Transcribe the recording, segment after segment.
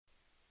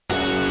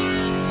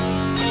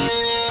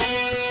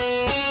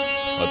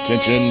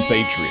Attention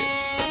Patriots,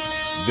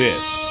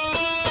 this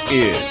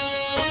is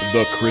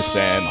the Chris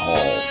Ann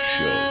Hall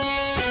Show.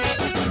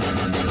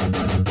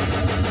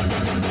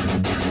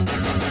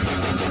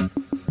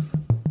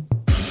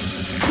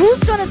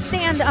 Who's going to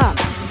stand up?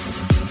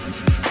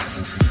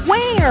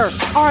 Where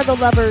are the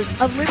lovers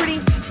of liberty?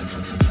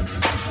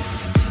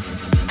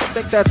 I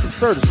think that's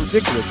absurd. It's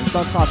ridiculous. It's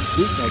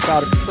unconstitutional. It's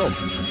out of control.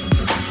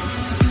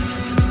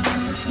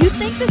 You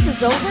think this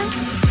is over?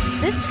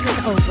 This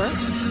isn't over.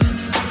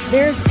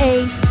 There's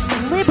a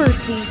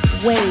liberty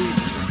wave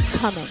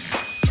coming.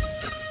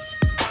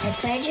 I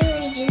pledge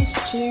allegiance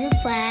to the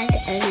flag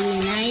of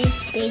the United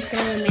States of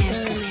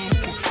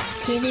America,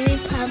 to the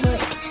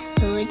republic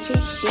for which it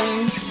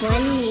stands,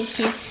 one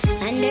nation,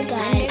 under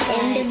God,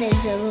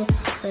 indivisible,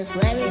 with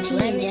liberty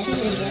and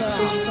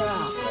justice for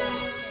all.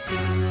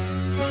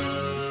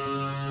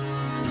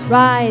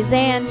 Rise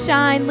and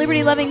shine,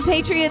 liberty-loving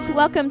patriots.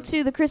 Welcome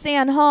to the Chris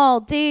Ann Hall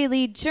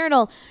Daily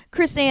Journal.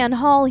 Chris Ann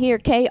Hall here,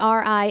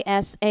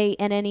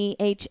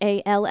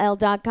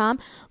 KRISANNEHALL.com.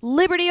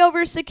 Liberty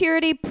over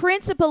security,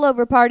 principle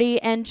over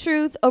party, and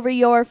truth over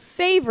your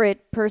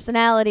favorite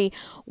personality.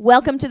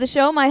 Welcome to the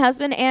show, my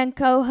husband and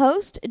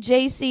co-host,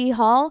 J.C.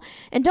 Hall.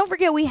 And don't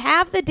forget, we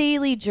have the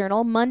Daily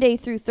Journal Monday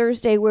through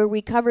Thursday where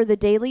we cover the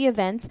daily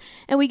events,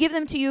 and we give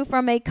them to you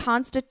from a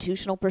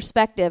constitutional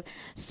perspective.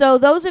 So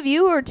those of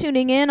you who are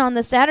tuning in on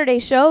the Saturday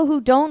show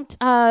who don't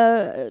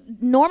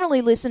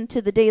normally listen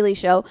to the Daily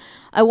Show,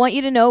 I want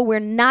you to know we're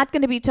not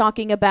going to be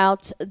talking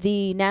about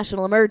the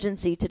national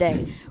emergency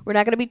today. We're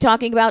not going to be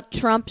talking about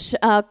Trump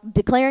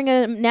declaring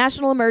a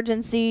national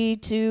emergency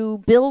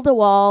to build a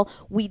wall.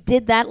 We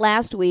did that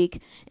last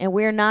week, and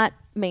we're not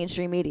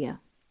mainstream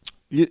media.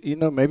 You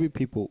know, maybe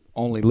people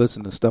only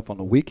listen to stuff on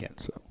the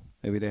weekend, so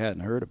maybe they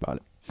hadn't heard about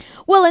it.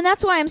 Well, and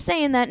that's why I'm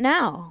saying that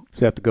now.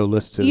 So you have to go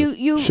listen to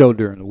the show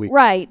during the week.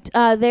 Right.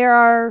 There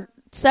are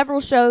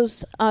several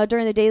shows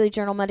during the Daily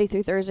Journal Monday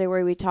through Thursday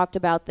where we talked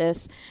about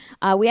this.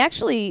 We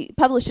actually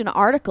published an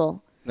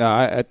article. No,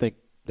 I think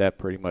that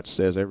pretty much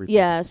says everything.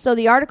 Yeah, so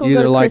the article,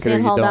 go to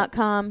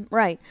chrisannhall.com.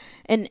 Right.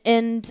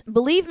 And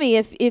believe me,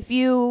 if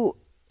you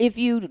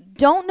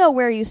don't know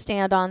where you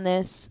stand on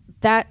this,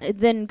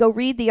 then go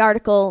read the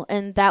article,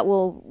 and that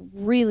will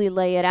really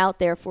lay it out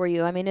there for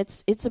you. I mean,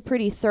 it's a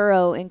pretty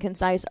thorough and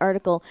concise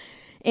article.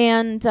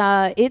 And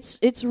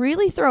it's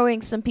really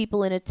throwing some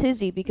people in a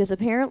tizzy because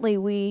apparently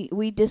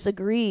we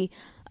disagree.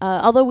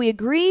 Although we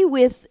agree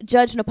with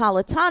Judge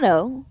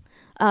Napolitano,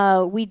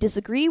 we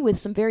disagree with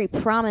some very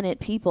prominent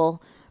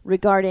people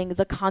regarding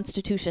the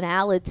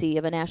constitutionality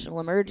of a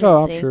national emergency.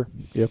 Oh, I'm sure.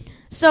 Yep.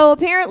 So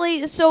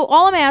apparently,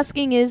 all I'm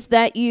asking is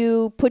that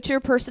you put your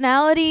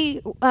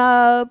personality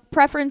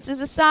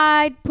preferences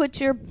aside,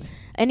 put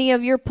any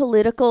of your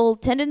political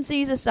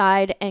tendencies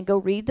aside, and go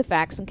read the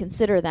facts and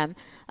consider them.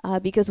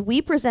 Because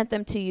we present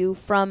them to you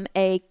from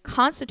a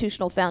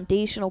constitutional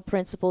foundational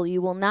principle.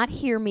 You will not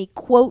hear me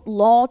quote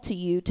law to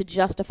you to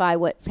justify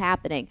what's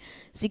happening.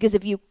 See, because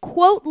if you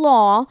quote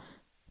law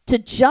to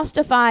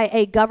justify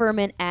a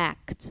government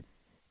act,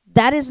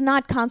 that is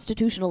not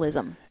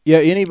constitutionalism.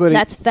 Yeah,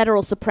 that's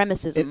federal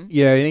supremacism.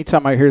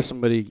 Anytime I hear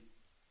somebody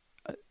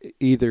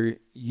either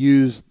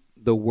use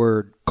the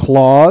word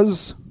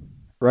clause,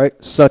 right,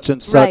 such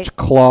and such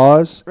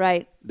clause,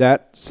 right,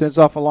 that sends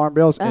off alarm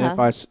bells. Uh-huh.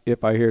 And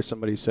if I hear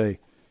somebody say,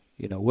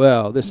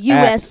 well, this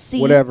USC.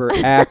 act, whatever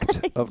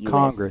act of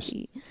Congress,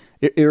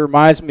 it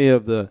reminds me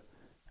of the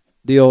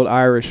old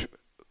Irish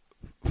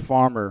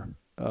farmer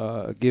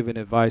giving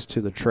advice to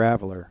the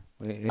traveler.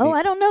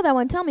 I don't know that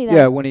one. Tell me that.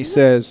 Yeah, when he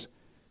says,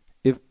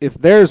 if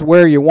there's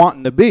where you're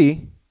wanting to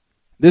be,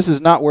 this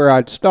is not where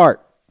I'd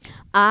start.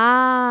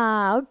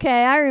 Ah,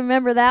 okay, I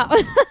remember that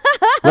one.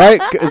 Right?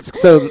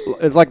 So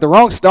it's like the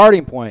wrong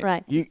starting point.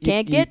 Right. You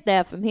can't get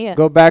that from here.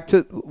 Go back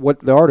to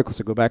what the article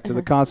said. Go back to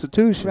the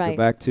Constitution. Right. Go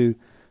back to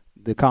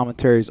the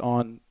commentaries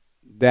on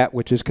that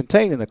which is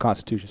contained in the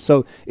Constitution.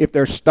 So if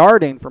they're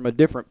starting from a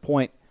different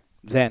point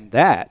than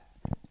that,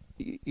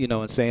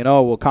 and saying,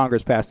 oh, well,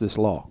 Congress passed this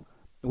law.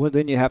 Well,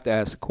 then you have to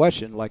ask the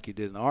question, like you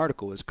did in the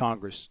article, is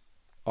Congress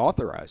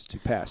authorized to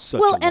pass such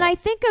a law? Well, and I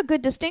think a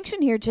good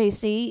distinction here,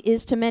 JC,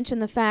 is to mention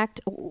the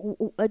fact,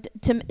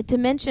 to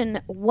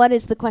mention what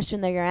is the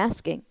question that you're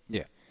asking.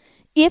 Yeah.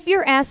 If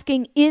you're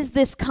asking, is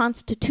this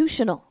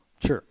constitutional?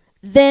 Sure.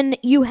 Then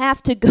you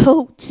have to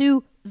go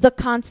to the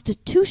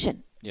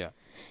Constitution. Yeah.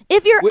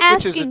 If you're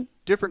asking... Which is a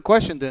different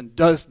question than,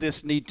 does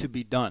this need to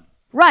be done?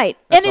 Right.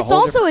 That's and it's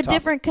also a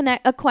different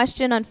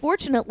question,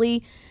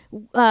 unfortunately,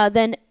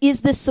 than,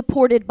 is this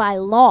supported by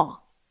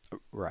law?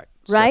 Right.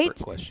 Right?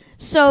 Separate question.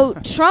 So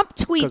Trump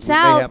tweets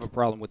out... They have a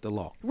problem with the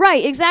law.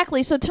 Right,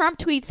 exactly. So Trump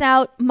tweets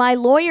out, my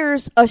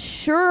lawyers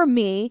assure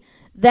me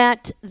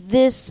that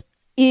this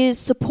is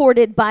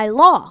supported by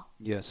law.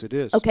 Yes, it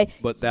is. Okay.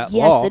 But that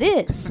law... Yes, it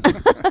is.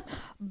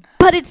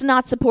 but it's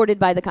not supported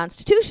by the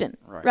Constitution,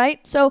 right?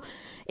 So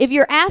if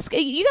you're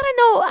asking, you got to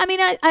know. I mean,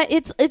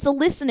 it's a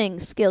listening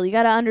skill. You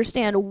got to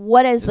understand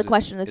what is the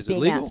question that's being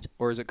legal, asked.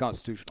 or is it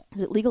constitutional?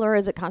 Is it legal or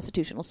is it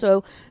constitutional?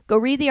 So go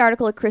read the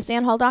article at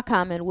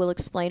chrisannhall.com, and we'll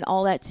explain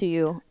all that to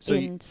you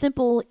in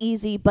simple,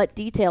 easy, but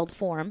detailed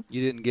form.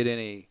 You didn't get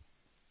any.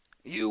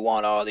 You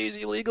want all these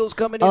illegals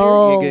coming in here?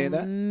 You didn't get any of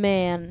that?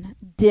 Man,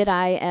 did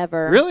I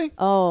ever? Really?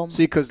 Oh,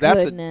 see, because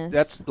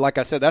that's like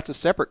I said, that's a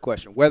separate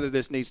question. Whether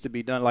this needs to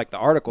be done, like the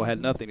article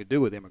had nothing to do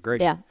with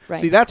immigration. Yeah, right.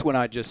 See, that's when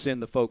I just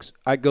send the folks.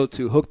 I go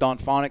to Hooked on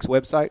Phonics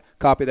website,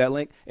 copy that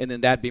link, and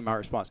then that'd be my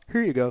response.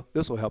 Here you go.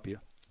 This will help you.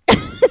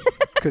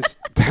 Because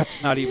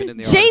that's not even in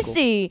the article.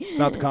 JC. It's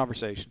not the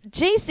conversation.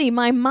 JC,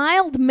 my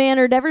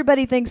mild-mannered,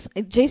 everybody thinks,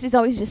 JC's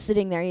always just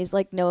sitting there. He's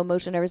like, no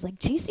emotion. Everybody's like,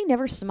 JC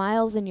never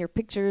smiles in your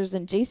pictures,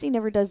 and JC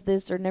never does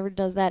this or never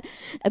does that.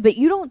 But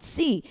you don't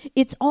see.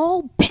 It's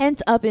all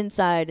pent up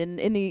inside, and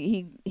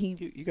he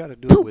You got to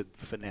do it with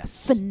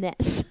finesse.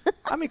 Finesse.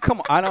 I mean,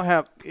 come on. I don't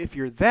have, if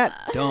you're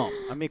that dumb,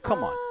 I mean,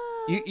 come on.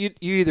 You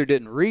either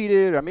didn't read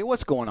it. I mean,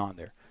 what's going on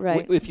there?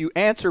 Right. If you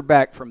answer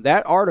back from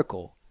that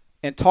article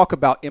and talk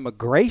about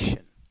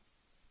immigration,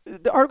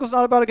 the article's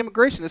not about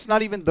immigration. It's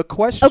not even the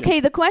question.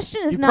 Okay, the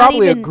question is you not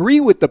probably even... agree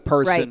with the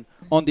person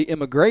Right. on the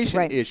immigration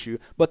Right. issue,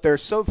 but they're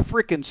so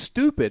freaking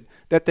stupid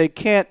that they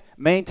can't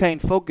maintain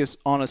focus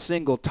on a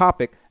single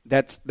topic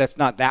that's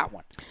not that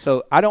one.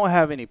 So I don't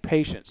have any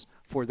patience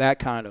for that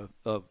kind of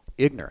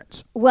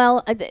ignorance.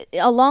 Well,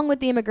 along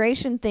with the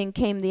immigration thing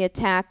came the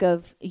attack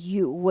of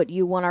you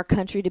want our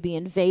country to be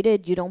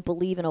invaded. You don't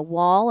believe in a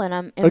wall.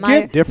 And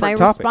my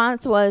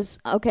response was,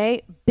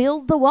 okay,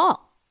 build the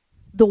wall.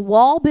 The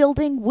wall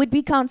building would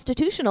be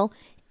constitutional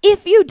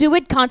if you do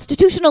it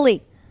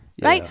constitutionally,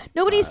 right?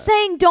 Nobody's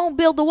saying don't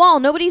build the wall.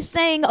 Nobody's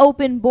saying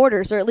open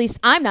borders, or at least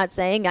I'm not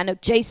saying. I know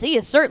JC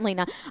is certainly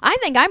not. I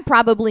think I'm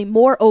probably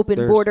more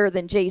open border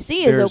than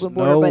JC is open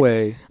border. There's no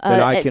way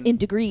that I can, in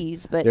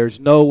degrees. But there's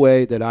no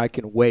way that I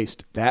can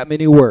waste that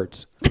many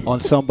words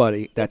on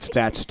somebody that's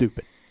that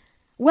stupid.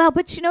 Well,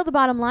 but you know the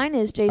bottom line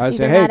is, JC, say,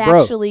 they're hey, not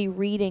bro. actually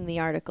reading the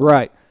article.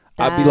 Right.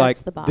 I'd be like,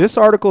 this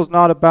article's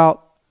not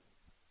about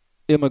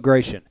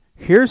immigration.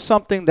 Here's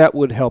something that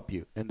would help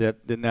you. And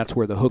then that's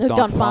where the Hooked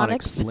on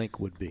Phonics link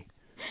would be.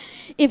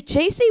 If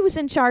JC was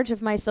in charge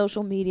of my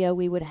social media,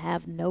 we would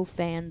have no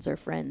fans or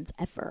friends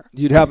ever.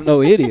 You'd have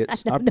no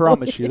idiots. I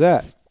promise you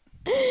that.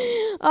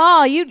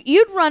 Oh,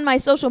 you'd run my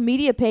social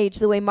media page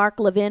the way Mark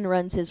Levin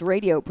runs his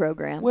radio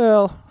program.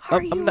 Well,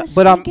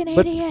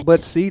 but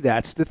see,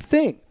 that's the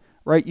thing,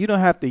 right? You don't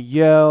have to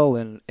yell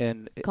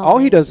and all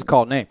he does is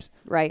call names.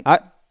 Right.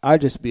 I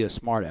just be a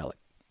smart aleck.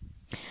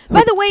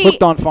 By the way,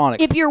 Hooked on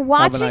Phonics. If you're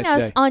watching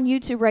us day. on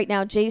YouTube right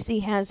now,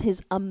 JC has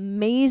his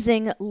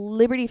amazing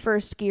Liberty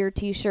First Gear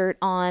T-shirt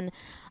on,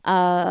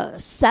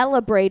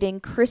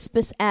 celebrating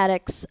Crispus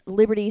Attucks,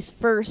 Liberty's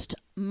first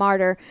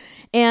martyr.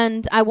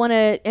 And I want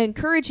to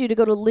encourage you to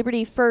go to go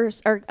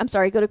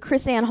to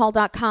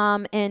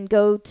chrisannhall.com and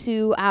go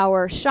to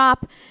our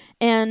shop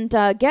and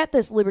get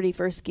this Liberty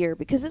First gear,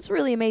 because it's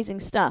really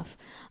amazing stuff.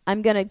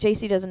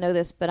 JC doesn't know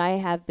this, but I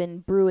have been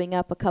brewing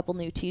up a couple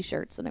new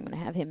T-shirts that I'm going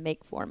to have him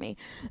make for me.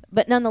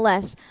 But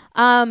nonetheless.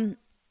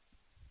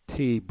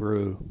 Tea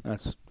brew.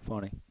 That's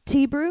funny.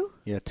 Tea brew?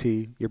 Yeah,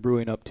 tea. You're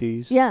brewing up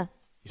teas? Yeah.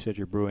 You said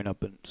you're brewing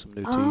up some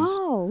new teas.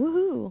 Oh,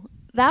 woohoo.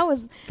 That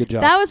was good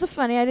job. That was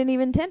funny. I didn't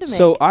even intend to make.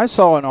 So I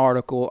saw an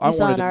article. I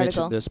wanted to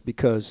mention this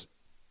because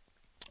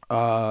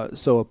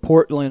so a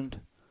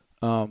Portland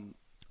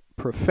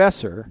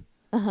professor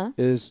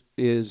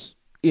is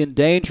in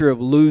danger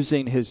of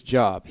losing his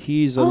job.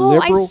 He's a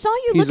liberal. I saw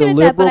you looking at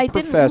that, but I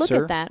didn't look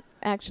at that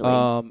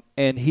actually.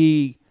 And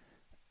he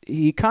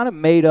kind of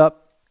made up.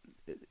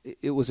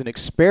 It was an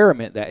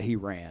experiment that he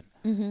ran,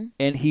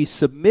 and he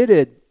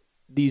submitted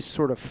these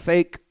sort of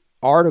fake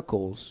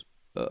articles,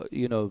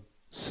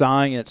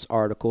 science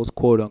articles,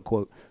 quote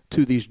unquote,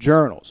 to these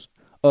journals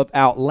of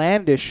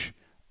outlandish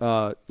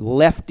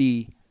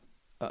lefty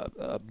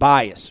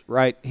bias.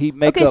 Right?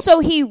 So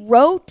he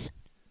wrote.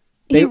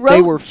 They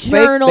were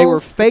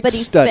journals, fake. They were fake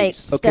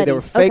studies. Okay, they were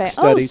fake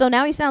studies. Oh, so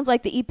now he sounds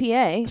like the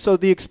EPA. So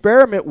the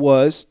experiment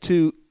was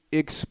to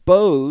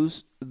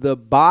expose the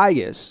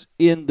bias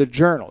in the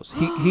journals.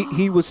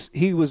 He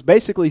was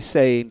basically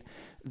saying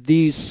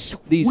these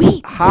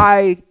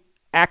high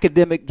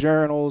academic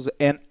journals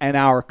and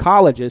our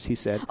colleges, he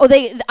said.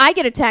 I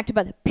get attacked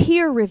about the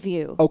peer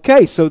review.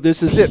 Okay, so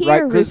this is it, right?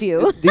 Peer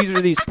review. These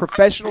are these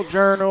professional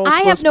journals.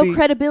 I have no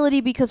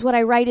credibility because what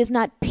I write is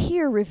not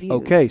peer reviewed.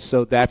 Okay,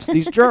 so that's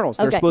these journals.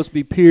 They're supposed to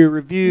be peer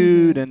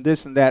reviewed and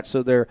this and that,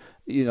 so they're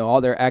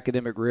all their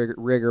academic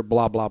rigor,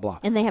 blah, blah, blah.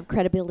 And they have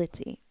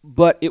credibility.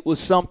 But it was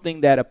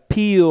something that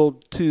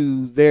appealed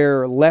to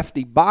their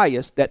lefty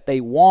bias that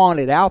they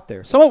wanted out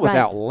there. Some of it was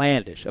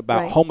outlandish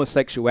about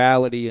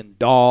homosexuality and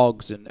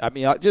dogs and,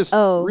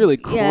 really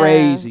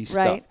crazy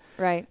stuff.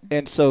 Right.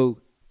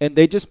 And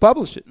they just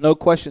published it, no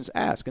questions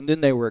asked. And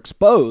then they were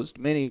exposed.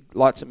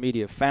 Lots of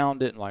media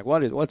found it and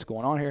what's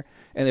going on here?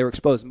 And they were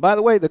exposed. And by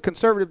the way, the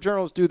conservative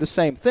journals do the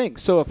same thing.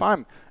 So if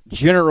I'm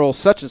General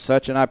such and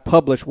such, and I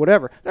publish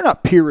whatever. They're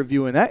not peer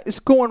reviewing that. It's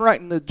going right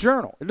in the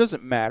journal. It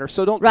doesn't matter.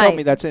 So don't tell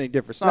me that's any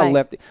different. It's not a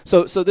lefty.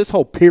 So this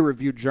whole peer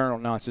reviewed journal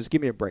nonsense.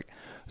 Give me a break.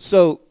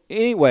 So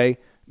anyway,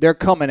 they're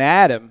coming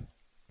at him.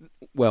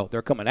 Well,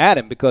 they're coming at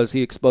him because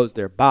he exposed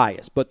their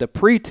bias. But the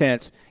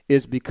pretense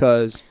is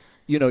because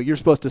you're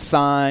supposed to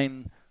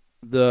sign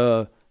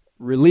the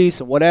release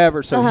and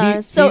whatever. So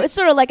it's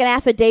sort of like an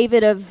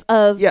affidavit of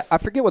I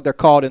forget what they're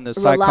called in the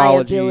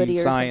psychology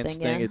science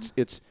thing. Yeah.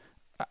 It's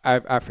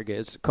I forget.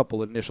 It's a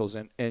couple of initials,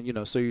 and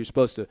so you're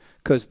supposed to,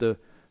 because the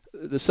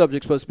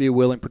subject's supposed to be a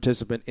willing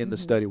participant in the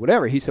study,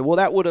 whatever. He said, well,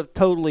 that would have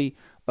totally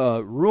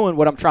ruined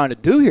what I'm trying to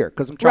do here,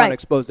 because I'm trying to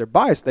expose their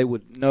bias. They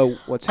would know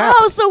what's happening.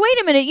 Oh, so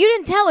wait a minute. You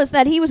didn't tell us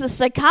that he was a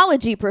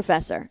psychology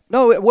professor.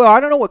 No, well, I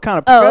don't know what kind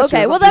of professor. Oh,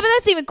 okay. Well,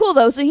 that's even cool,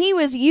 though. So he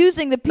was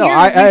using the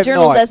peer-reviewed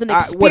journals as an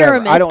experiment.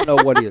 Whatever. I don't know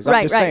what he is.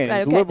 I'm just saying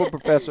he's okay. a liberal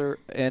professor,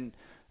 and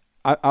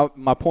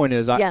my point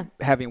is,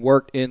 having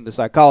worked in the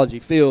psychology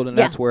field, and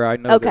that's where I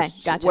know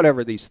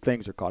whatever these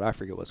things are called. I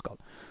forget what it's called.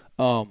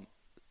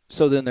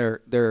 So then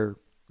they're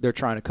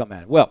trying to come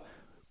at it. Well,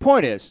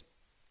 point is,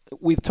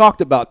 we've talked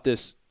about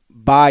this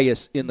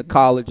bias in the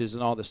colleges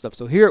and all this stuff.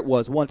 So here it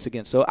was once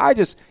again. So it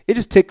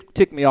just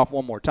ticked me off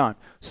one more time.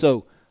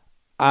 So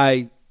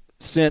I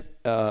sent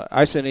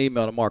an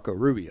email to Marco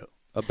Rubio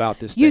about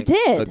this thing. You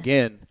did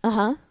again.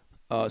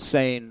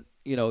 Saying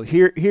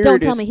here.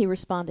 Don't tell me he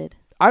responded.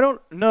 I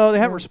don't know. They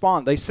haven't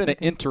responded. They sent an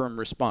interim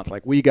response,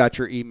 like, we got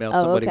your email.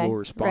 Somebody will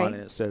respond,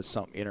 and it says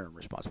some interim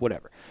response,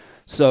 whatever.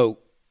 So,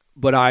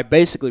 but I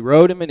basically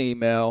wrote him an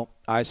email.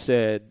 I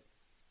said,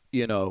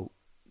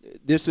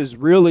 this is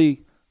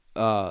really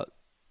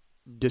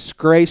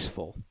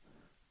disgraceful.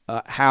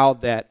 How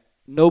that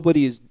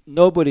nobody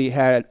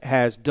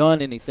has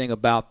done anything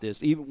about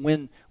this,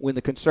 even when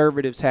the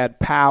conservatives had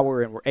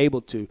power and were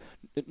able to.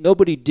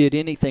 Nobody did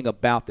anything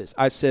about this.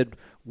 I said,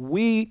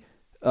 we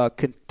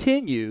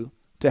continue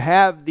to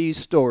have these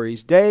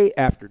stories day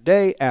after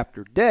day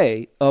after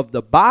day of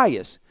the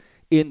bias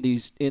in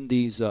these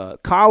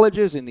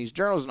colleges, in these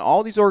journals, and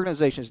all these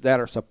organizations that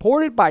are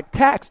supported by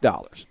tax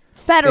dollars,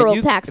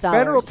 federal tax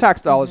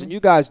dollars, and you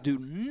guys do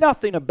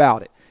nothing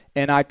about it.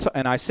 And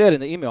I said in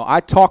the email,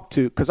 I talked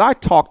to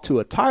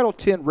a Title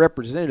X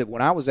representative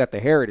when I was at the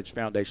Heritage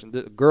Foundation,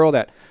 the girl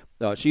that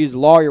she's a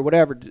lawyer,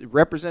 whatever,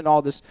 represent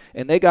all this,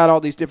 and they got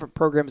all these different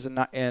programs,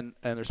 and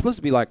they're supposed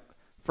to be like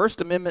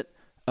First Amendment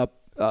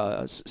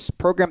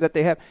program that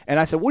they have. And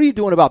I said, what are you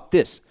doing about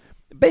this?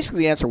 Basically,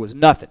 the answer was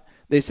nothing.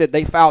 They said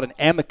they filed an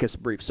amicus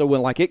brief. So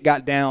when it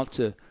got down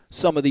to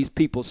some of these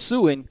people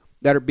suing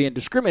that are being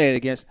discriminated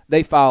against,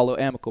 they file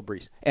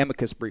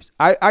amicus briefs.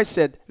 I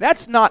said,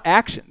 that's not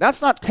action.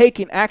 That's not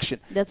taking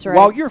action. That's right.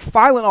 While you're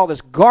filing all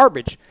this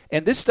garbage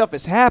and this stuff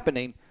is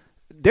happening,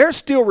 they're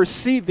still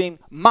receiving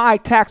my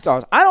tax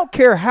dollars. I don't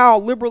care how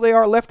liberal they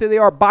are, lefty they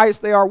are,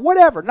 biased they are,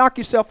 whatever. Knock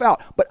yourself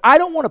out. But I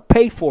don't want to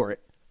pay for it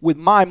with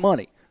my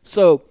money.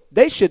 So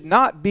they should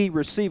not be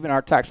receiving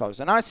our tax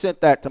dollars. And I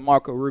sent that to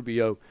Marco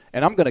Rubio,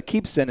 and I'm going to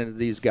keep sending it to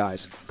these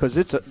guys because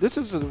this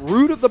is the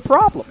root of the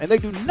problem, and they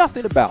do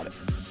nothing about it.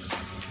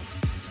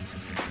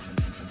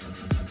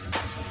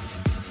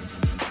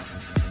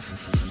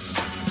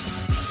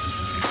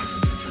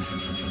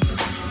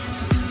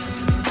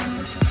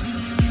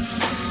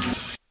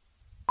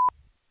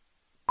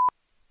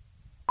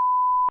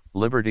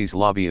 Liberty's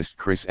lobbyist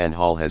Chris Ann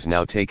Hall has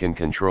now taken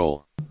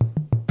control.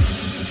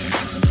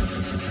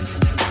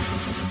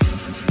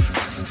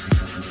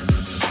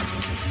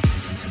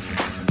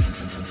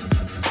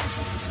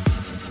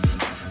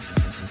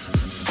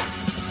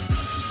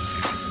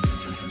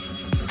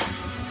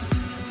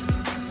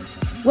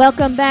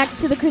 Welcome back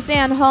to the Chris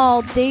Ann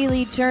Hall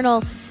Daily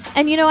Journal.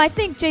 And, I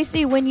think,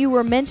 JC, when you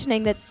were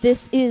mentioning that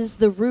this is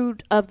the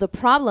root of the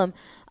problem,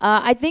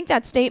 I think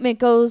that statement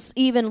goes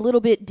even a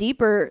little bit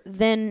deeper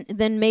than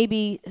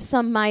maybe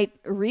some might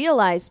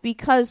realize,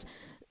 because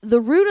the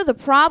root of the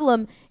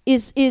problem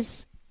is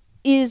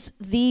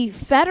the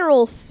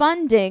federal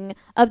funding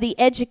of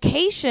the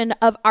education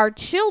of our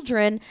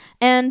children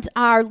and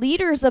our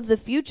leaders of the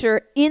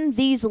future in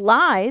these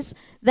lies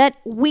that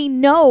we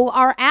know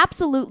are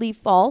absolutely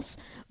false,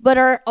 but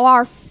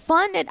are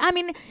funded. I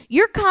mean,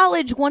 your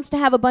college wants to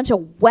have a bunch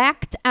of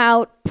whacked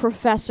out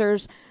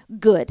professors.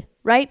 Good,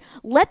 right?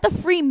 Let the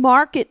free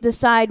market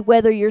decide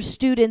whether your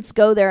students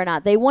go there or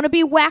not. They want to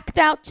be whacked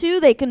out too.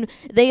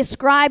 They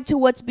ascribe to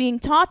what's being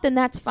taught, then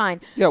that's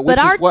fine. Yeah, which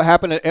is what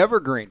happened at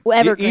Evergreen.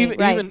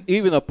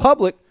 Even a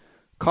public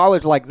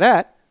college like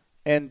that,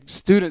 and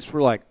students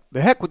were like,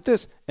 the heck with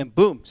this, and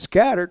boom,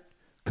 scattered.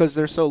 Because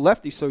they're so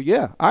lefty. So,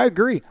 yeah, I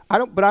agree. I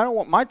don't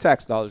want my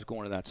tax dollars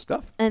going to that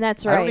stuff. And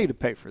that's right. I don't need to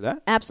pay for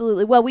that.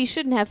 Absolutely. Well, we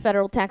shouldn't have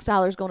federal tax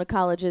dollars going to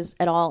colleges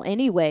at all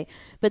anyway.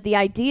 But the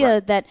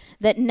idea that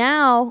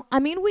now, I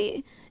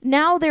mean,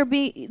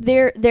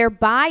 their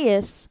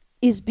bias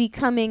is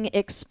becoming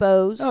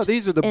exposed. No,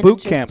 these are the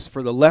boot camps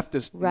for the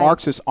leftist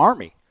Marxist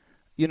army.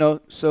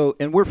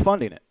 And we're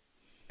funding it.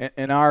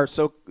 And our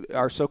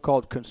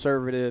so-called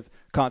conservative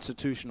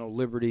constitutional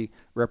liberty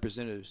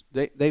representatives,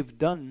 they've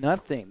done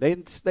nothing.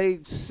 They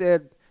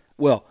said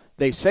Well,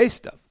 they say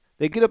stuff.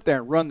 They get up there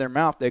and run their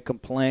mouth. They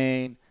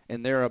complain,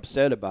 and they're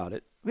upset about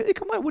it. They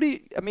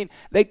complain.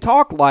 They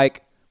talk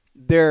like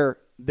they're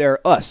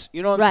us.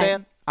 You know what I'm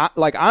saying?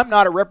 I'm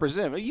not a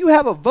representative. You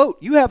have a vote.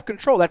 You have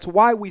control. That's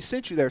why we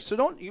sent you there.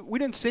 So we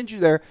didn't send you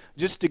there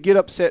just to get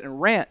upset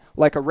and rant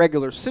like a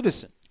regular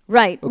citizen.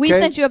 Right. Okay? We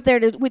sent you up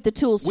there with the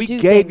tools to do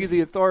things. We gave you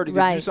the authority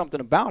to do something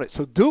about it.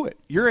 So do it.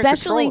 You're in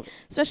control.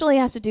 Especially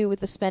has to do with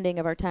the spending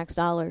of our tax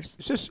dollars.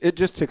 It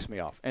just ticks me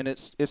off. And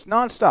it's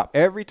nonstop.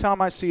 Every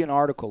time I see an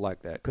article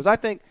like that. Because I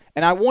think,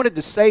 and I wanted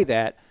to say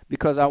that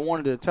because I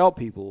wanted to tell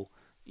people,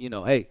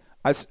 hey,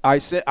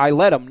 I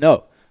let them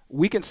know.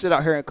 We can sit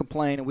out here and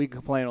complain, and we can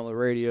complain on the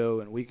radio,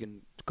 and we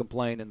can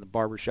complain in the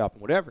barbershop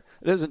and whatever.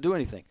 It doesn't do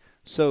anything.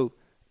 So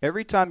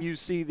every time you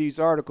see these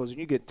articles and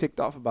you get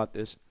ticked off about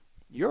this,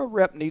 your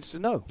rep needs to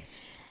know.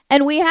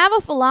 And we have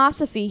a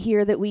philosophy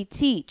here that we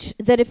teach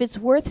that if it's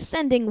worth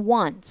sending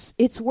once,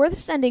 it's worth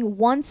sending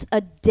once a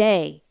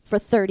day for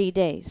 30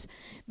 days.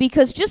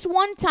 Because just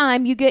one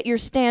time you get your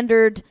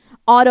standard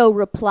auto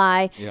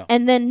reply,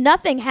 and then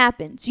nothing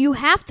happens. You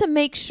have to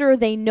make sure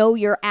they know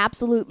you're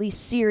absolutely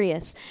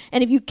serious.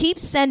 And if you keep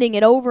sending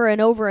it over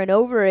and over and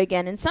over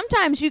again, and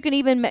sometimes you can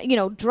even,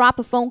 drop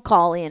a phone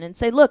call in and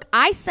say, look,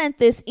 I sent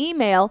this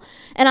email,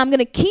 and I'm going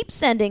to keep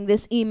sending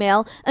this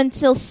email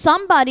until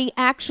somebody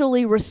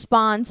actually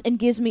responds and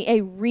gives me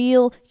a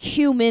real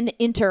human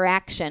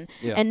interaction,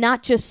 and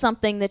not just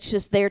something that's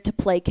just there to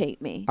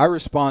placate me. I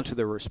respond to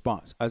the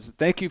response. I said,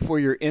 thank you for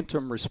your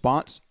interim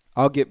response.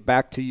 I'll get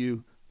back to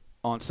you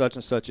on such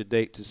and such a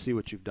date to see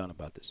what you've done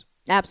about this.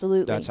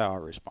 Absolutely. That's how I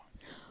respond.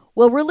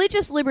 Well,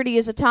 religious liberty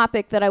is a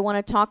topic that I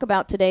want to talk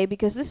about today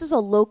because this is a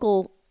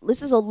local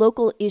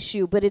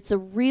issue, but it's a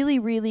really,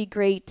 really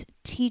great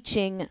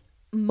teaching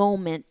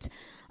moment.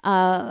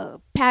 Thomas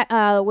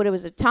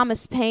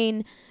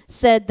Paine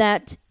said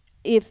that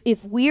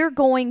if we're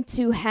going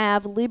to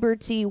have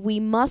liberty,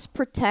 we must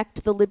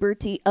protect the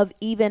liberty of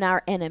even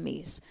our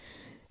enemies.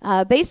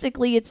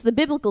 Basically, it's the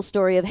biblical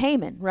story of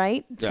Haman,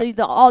 right? Yeah.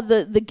 So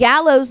the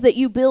gallows that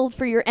you build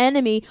for your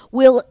enemy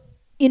will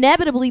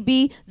inevitably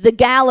be the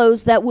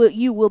gallows that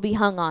you will be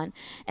hung on.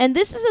 And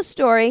this is a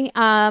story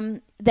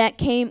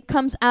that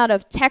comes out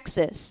of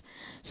Texas.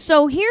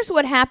 So here's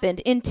what happened.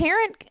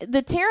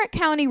 The Tarrant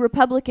County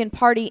Republican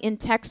Party in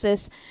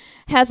Texas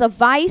has a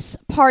vice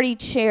party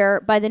chair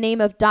by the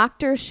name of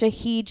Dr.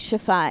 Shahid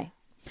Shafai.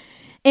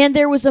 And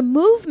there was a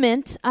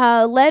movement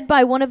led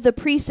by one of the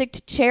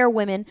precinct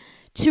chairwomen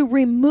to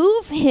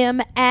remove him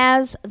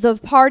as the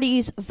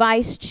party's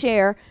vice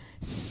chair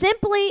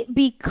simply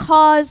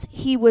because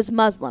he was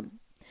Muslim.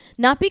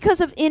 Not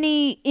because of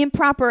any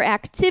improper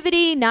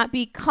activity, not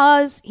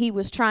because he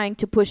was trying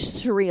to push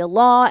Sharia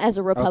law as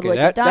a Republican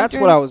doctrine.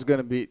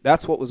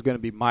 That's what was going to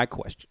be my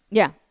question.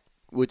 Yeah.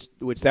 Which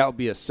that would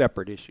be a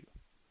separate issue.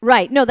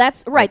 Right. No,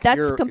 that's right.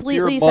 That's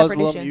completely a separate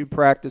Muslim, issue. You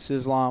practice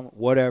Islam,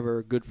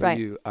 whatever, good for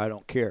you. I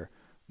don't care.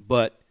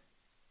 But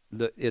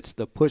it's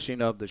the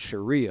pushing of the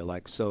Sharia.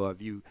 Like, so are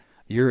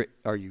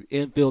you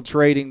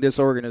infiltrating this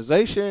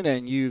organization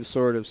and you've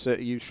sort of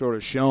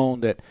shown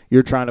that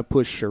you're trying to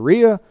push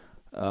Sharia?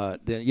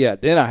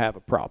 Then I have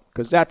a problem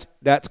because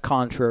that's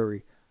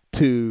contrary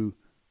to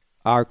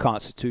our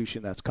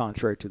Constitution. That's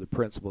contrary to the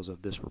principles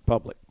of this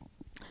republic.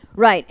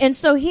 Right. And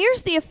so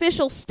here's the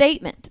official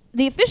statement.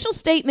 The official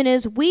statement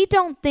is we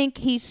don't think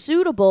he's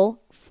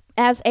suitable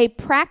as a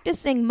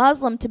practicing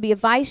Muslim to be a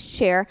vice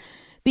chair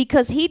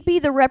because he'd be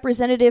the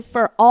representative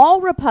for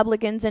all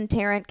Republicans in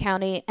Tarrant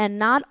County, and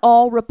not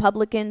all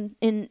Republicans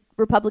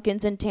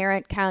in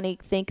Tarrant County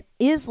think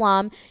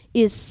Islam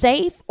is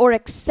safe or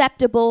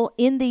acceptable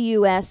in the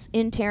U.S.,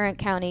 in Tarrant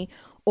County,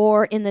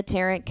 or in the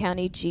Tarrant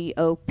County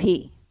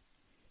GOP.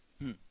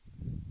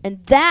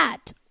 And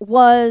that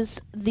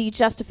was the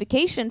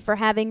justification for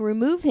having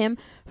removed him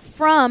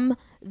from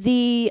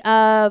the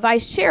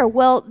vice chair.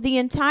 Well, the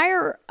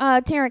entire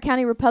Tarrant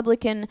County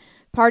Republican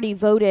Party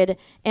voted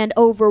and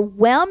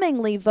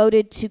overwhelmingly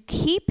voted to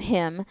keep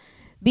him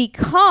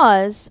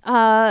because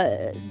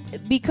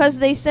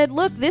they said,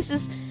 look,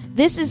 this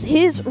is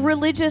his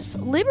religious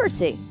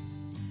liberty.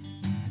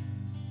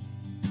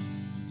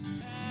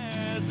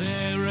 As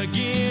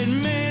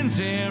arrogant men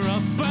tear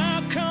up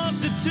our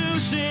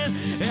Constitution,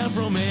 and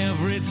from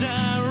every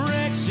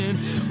direction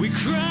we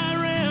cry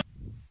around.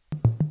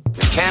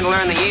 You can't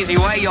learn the easy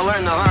way, you'll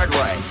learn the hard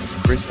way.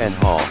 Chris N.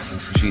 Hall,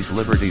 she's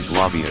Liberty's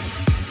lobbyist.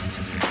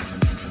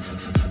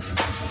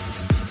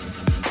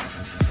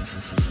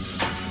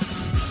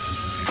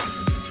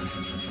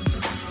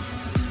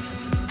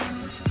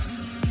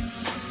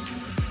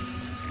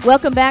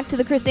 Welcome back to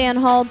the Chris Ann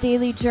Hall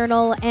Daily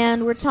Journal,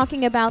 and we're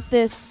talking about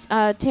this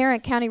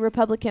Tarrant County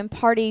Republican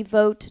Party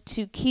vote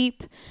to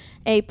keep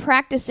a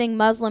practicing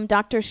Muslim,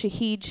 Dr.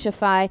 Shahid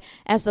Shafai,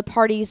 as the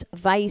party's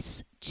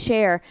vice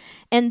chair.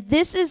 And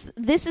this is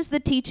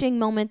the teaching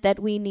moment that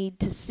we need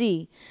to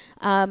see.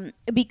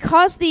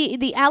 Because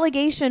the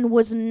allegation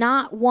was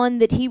not one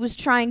that he was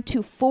trying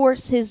to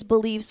force his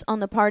beliefs on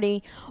the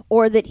party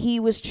or that he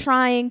was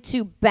trying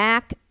to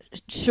back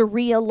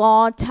Sharia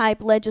law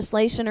type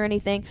legislation or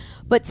anything,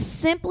 but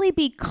simply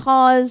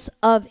because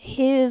of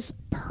his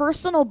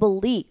personal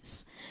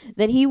beliefs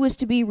that he was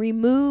to be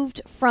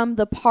removed from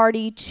the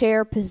party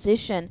chair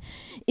position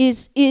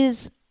is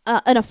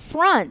an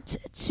affront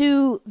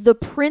to the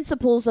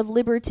principles of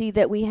liberty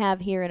that we have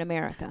here in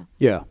America.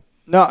 Yeah.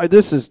 No,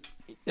 this is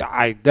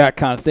that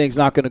kind of thing's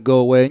not going to go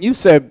away. And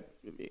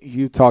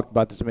you talked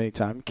about this many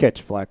times. You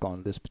catch flack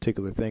on this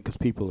particular thing because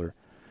people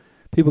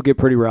get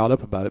pretty riled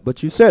up about it.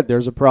 But you said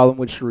there's a problem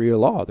with Sharia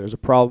law. There's a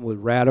problem with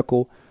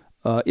radical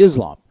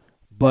Islam.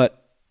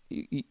 But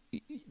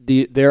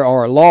there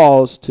are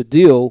laws to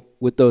deal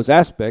with those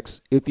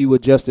aspects if you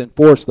would just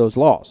enforce those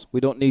laws.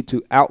 We don't need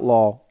to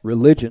outlaw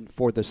religion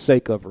for the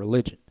sake of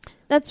religion.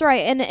 That's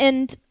right,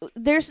 and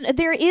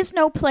there is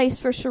no place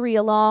for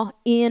Sharia law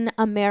in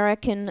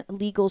American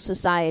legal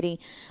society.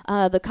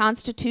 The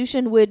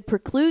Constitution would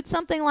preclude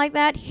something like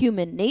that.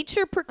 Human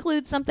nature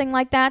precludes something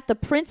like that. The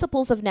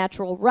principles of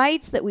natural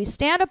rights that we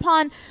stand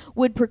upon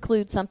would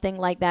preclude something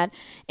like that.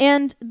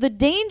 And the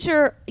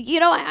danger,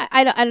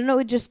 I don't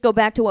know, just go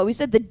back to what we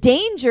said. The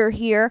danger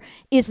here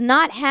is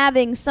not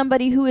having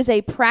somebody who is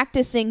a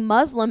practicing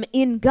Muslim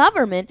in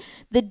government.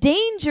 The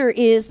danger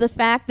is the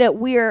fact that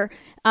we're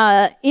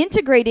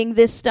integrating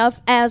this stuff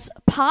as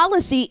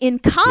policy in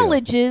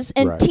colleges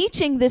and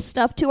teaching this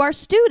stuff to our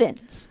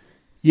students.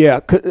 Yeah,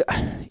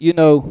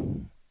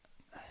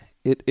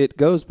 it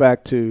goes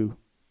back to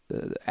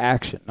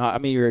action. I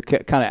mean, you're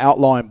kind of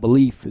outlawing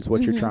belief is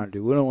what you're trying to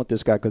do. We don't want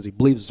this guy because he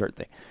believes a certain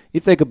thing. You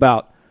think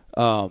about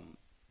a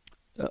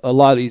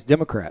lot of these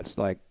Democrats,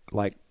 like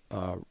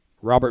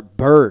Robert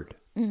Byrd.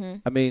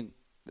 I mean,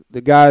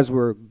 the guys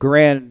were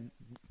Grand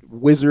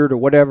Wizard or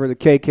whatever, the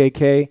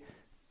KKK.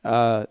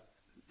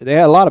 They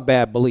had a lot of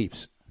bad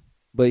beliefs,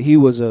 but he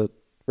was a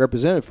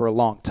representative for a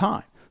long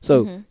time.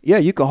 So, yeah,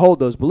 you can hold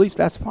those beliefs.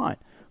 That's fine.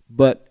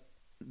 But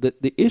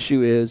the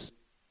issue is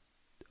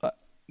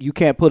you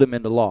can't put them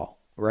into law,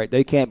 right?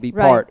 They can't be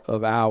part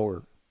of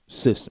our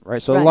system,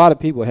 right? So a lot of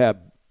people have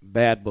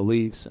bad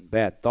beliefs and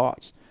bad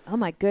thoughts. Oh,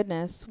 my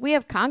goodness. We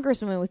have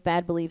congressmen with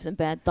bad beliefs and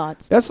bad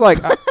thoughts. That's like,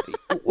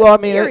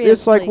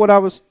 it's like what I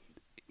was,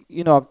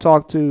 I've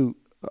talked to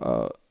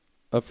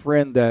a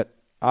friend that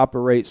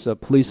operates a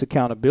police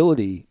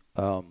accountability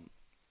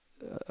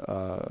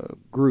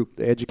group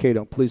to educate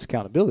on police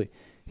accountability.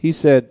 He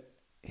said,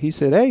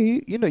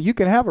 hey, you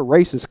can have a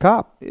racist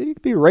cop. You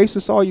can be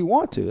racist all you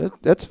want to.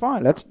 That's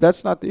fine.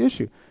 That's not the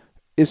issue.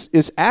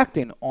 It's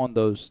acting on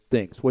those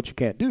things, what you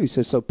can't do. He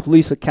says, so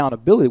police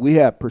accountability, we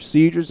have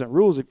procedures and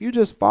rules. If you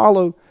just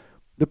follow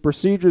the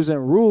procedures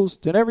and rules,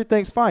 then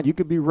everything's fine. You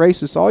can be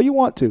racist all you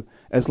want to,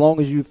 as long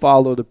as you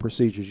follow the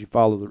procedures,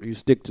 you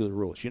stick to the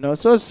rules. So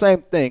it's the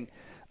same thing.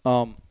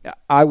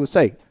 I would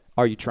say,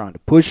 are you trying to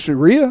push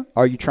Sharia?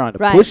 Are you trying to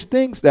push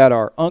things that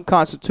are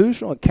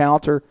unconstitutional and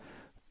counter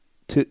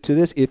to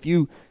this? If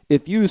you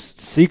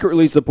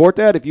secretly support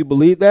that, if you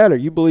believe that, or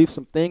you believe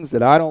some things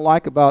that I don't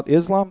like about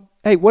Islam,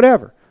 hey,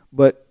 whatever.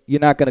 But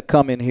you're not going to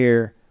come in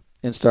here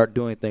and start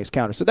doing things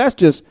counter. So that's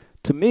just,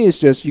 to me, it's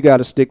just you got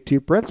to stick to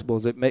your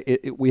principles.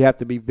 We have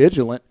to be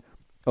vigilant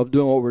of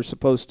doing what we're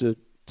supposed to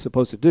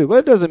do. But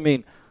it doesn't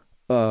mean,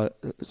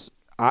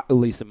 at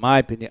least in my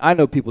opinion, I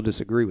know people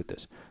disagree with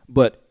this,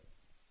 but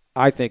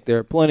I think there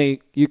are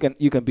plenty. You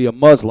can be a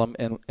Muslim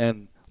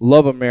and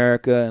love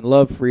America and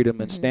love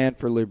freedom and stand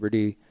for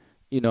liberty,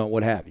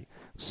 what have you.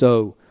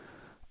 So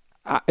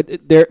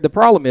the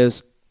problem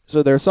is,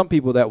 so there are some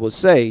people that will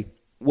say,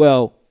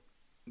 well,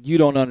 you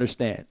don't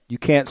understand. You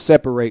can't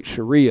separate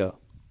Sharia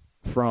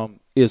from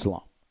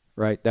Islam,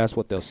 right? That's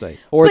what they'll say.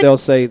 Or they'll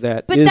say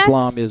that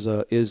Islam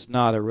is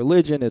not a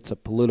religion, it's a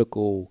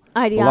political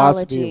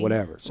philosophy or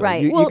whatever. So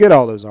you get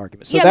all those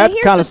arguments. So that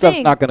kind of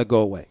stuff's not going to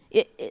go away.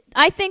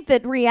 I think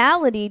that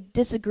reality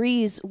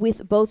disagrees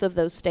with both of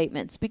those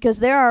statements because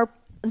there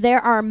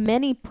are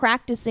many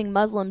practicing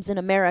Muslims in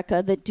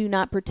America that do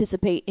not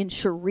participate in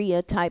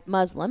Sharia type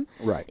Islam.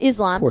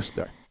 Of course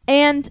there are.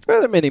 And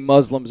there are many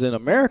Muslims in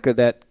America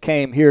that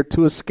came here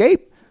to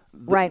escape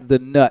the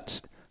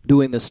nuts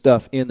doing the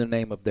stuff in the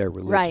name of their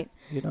religion. Right.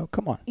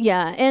 Come on.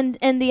 Yeah, and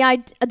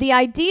the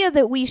idea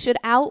that we should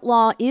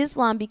outlaw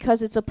Islam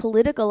because it's a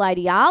political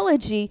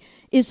ideology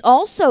is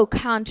also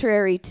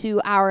contrary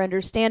to our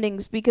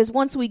understandings, because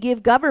once we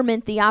give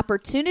government the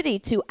opportunity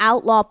to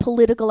outlaw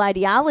political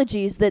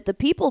ideologies that the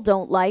people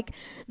don't like,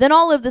 then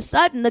all of a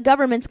sudden the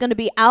government's going to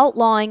be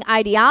outlawing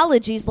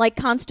ideologies like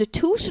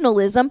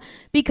constitutionalism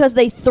because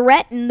they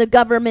threaten the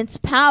government's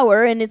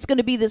power, and it's going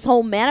to be this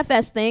whole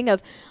manifest thing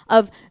of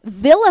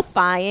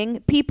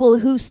vilifying people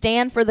who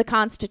stand for the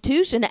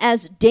Constitution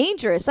as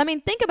dangerous. I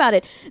mean, think about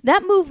it.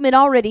 That movement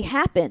already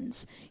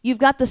happens. You've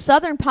got the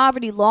Southern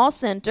Poverty Law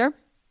Center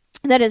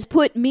that has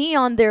put me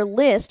on their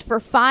list for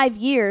 5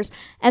 years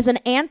as an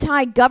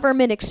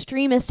anti-government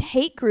extremist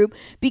hate group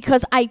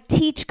because I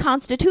teach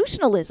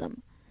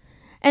constitutionalism.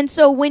 And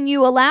so when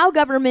you allow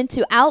government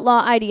to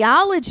outlaw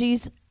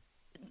ideologies,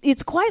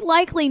 it's quite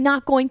likely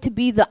not going to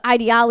be the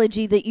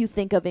ideology that you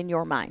think of in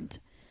your mind.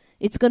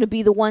 it's going to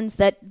be the ones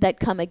that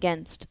come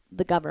against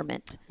the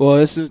government. Well,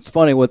 it's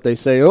funny what they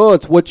say. Oh,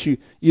 it's what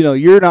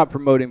you're not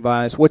promoting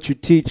violence. What you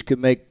teach could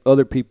make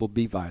other people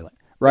be violent,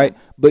 right? Yeah.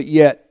 But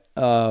yet,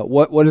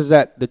 what is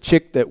that? The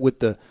chick that with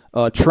the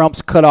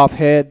Trump's cut off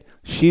head,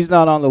 she's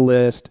not on the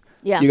list.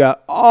 Yeah. You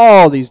got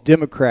all these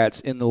Democrats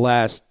in the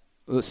last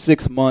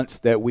 6 months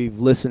that we've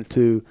listened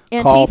to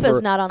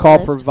Antifa's not on the call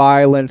list. for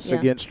violence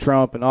against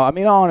Trump and all. I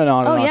mean, on and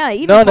on and on. Oh, yeah,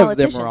 even none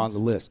politicians. of them are on the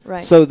list.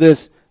 Right. So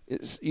this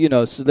is,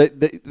 so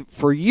that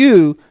for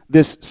you,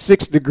 this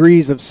 6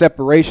 degrees of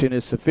separation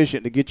is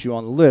sufficient to get you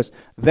on the list.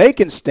 They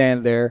can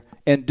stand there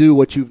and do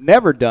what you've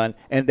never done,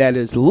 and that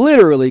is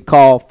literally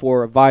call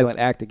for a violent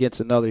act against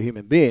another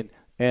human being,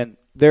 and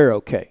they're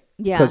okay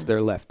because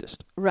they're leftist.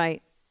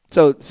 Right.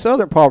 So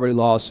Southern Poverty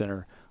Law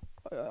Center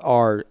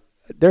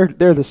they're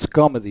the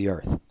scum of the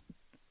earth.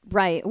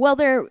 Right. Well,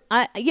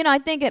 I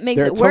think it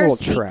makes They're it worse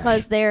trash.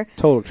 Because they're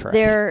total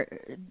trash.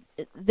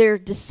 They're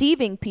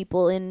deceiving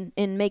people in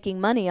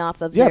making money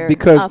off of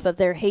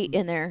their hate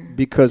and their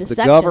because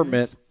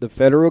deceptions. the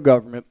federal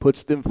government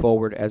puts them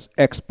forward as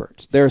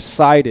experts. They're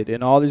cited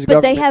in all these but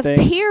government they have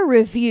things. peer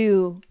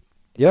review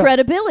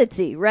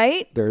credibility,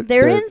 right?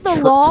 They're in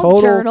the law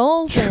total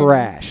journals.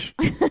 Trash.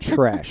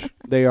 Trash.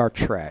 They are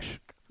trash.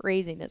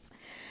 Craziness.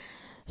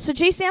 So,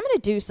 JC, I'm going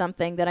to do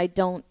something that I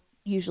don't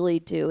usually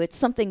do. It's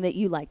something that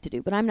you like to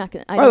do, but I'm not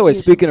going to. By the way,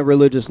 speaking of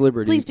religious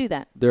liberty, please do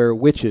that. There are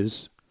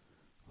witches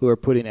who are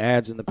putting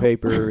ads in the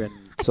paper and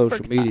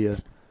social media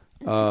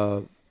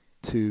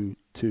to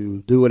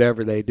do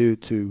whatever they do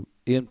to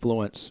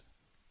influence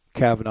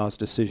Kavanaugh's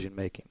decision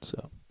making.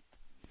 So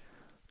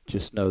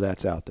just know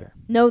that's out there.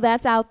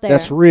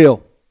 That's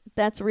real.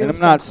 That's real. And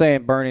I'm not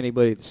saying burn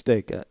anybody at the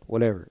stake.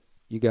 Whatever.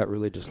 You got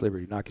religious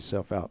liberty. Knock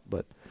yourself out.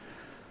 But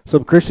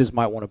some Christians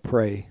might want to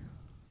pray,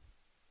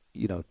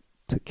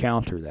 to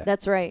counter that.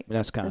 That's right. I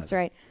mean, that's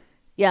right.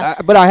 Yeah.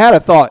 But I had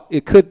a thought.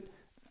 It could.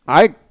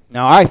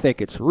 Now I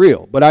think it's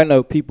real, but I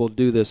know people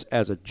do this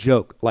as a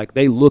joke. Like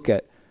they look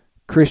at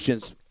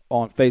Christians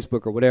on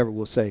Facebook or whatever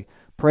will say,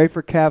 "Pray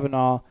for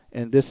Kavanaugh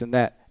and this and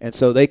that," and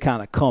so they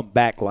kind of come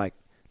back like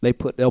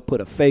they'll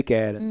put a fake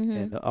ad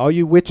and all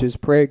you witches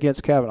pray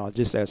against Kavanaugh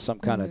just as some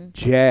kind of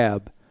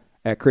jab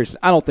at Christians.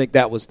 I don't think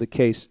that was the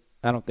case.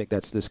 I don't think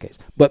that's this case.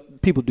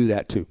 But people do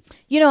that too.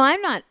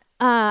 I'm not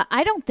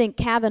I don't think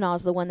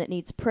Kavanaugh's the one that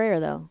needs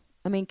prayer though.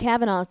 I mean,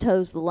 Kavanaugh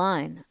toes the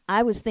line.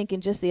 I was thinking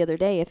just the other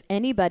day, if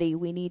anybody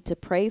we need to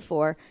pray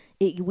for,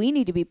 we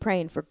need to be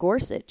praying for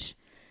Gorsuch.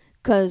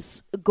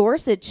 Because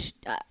Gorsuch,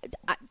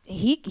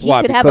 he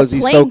could have a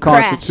plane he's so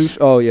crash.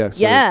 constitutional? Oh, yeah. So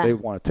yeah. They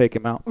want to take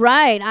him out?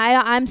 Right.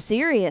 I'm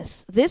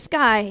serious. This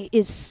guy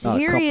is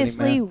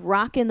seriously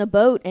rocking the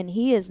boat, and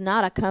he is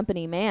not a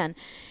company man.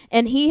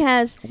 And he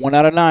has... 1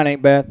 out of 9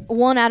 ain't bad.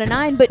 1 out of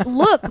 9. But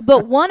look,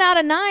 1 out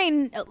of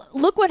 9,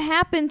 look what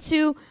happened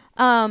to...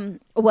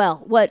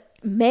 what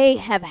may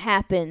have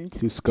happened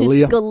to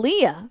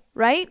Scalia,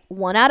 right?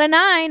 1 out of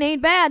 9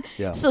 ain't bad.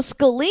 Yeah. So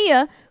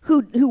Scalia,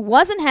 who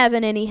wasn't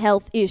having any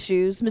health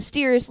issues,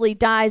 mysteriously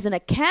dies in a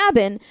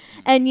cabin,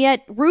 and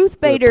yet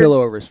Ruth Bader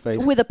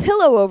with a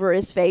pillow over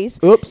his face.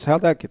 Oops,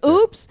 how'd that get there?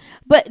 Oops.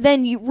 But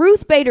then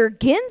Ruth Bader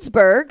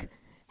Ginsburg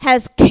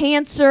has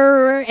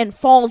cancer and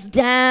falls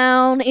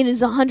down and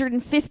is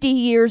 150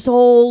 years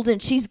old,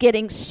 and she's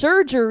getting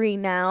surgery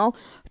now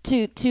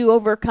to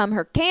overcome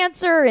her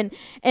cancer, and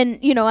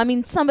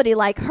somebody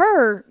like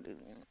her,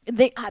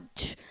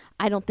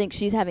 I don't think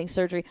she's having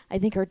surgery. I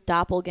think her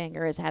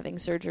doppelganger is having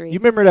surgery. You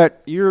remember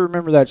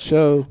that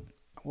show?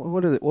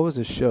 What was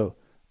this show?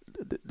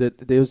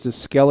 There was this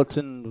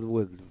skeleton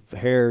with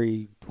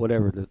Harry,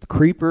 whatever, the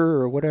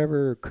Creeper or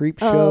whatever, Creep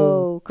Show.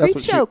 Oh, Creep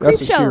Show.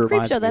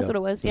 That's what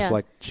it was.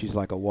 Yeah, she's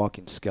like a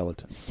walking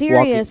skeleton.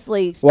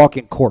 Seriously,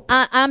 walking corpse.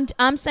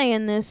 I'm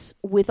saying this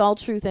with all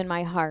truth in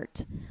my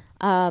heart.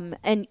 And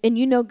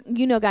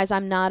guys,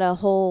 I'm not a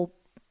whole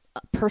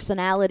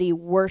personality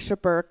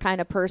worshiper kind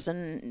of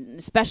person,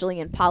 especially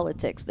in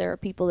politics. There are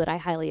people that I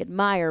highly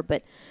admire,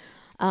 but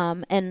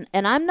and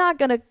I'm not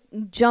going to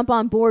jump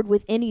on board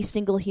with any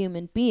single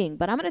human being,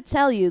 but I'm going to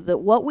tell you that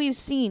what we've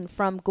seen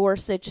from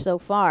Gorsuch so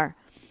far,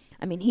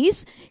 I mean,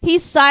 he's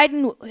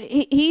siding,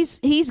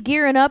 he's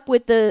gearing up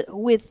with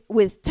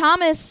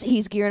Thomas,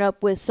 he's gearing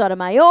up with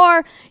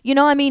Sotomayor. He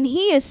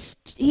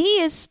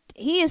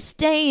is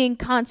staying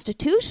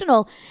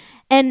constitutional,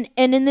 and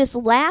in this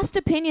last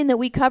opinion that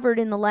we covered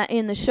in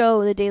the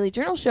show, the Daily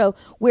Journal show,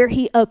 where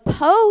he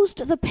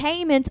opposed the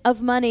payment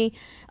of money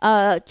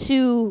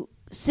to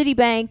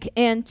Citibank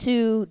and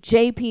to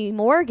J.P.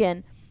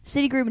 Morgan,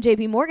 Citigroup and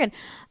J.P. Morgan.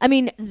 I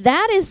mean,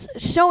 that is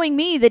showing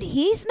me that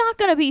he's not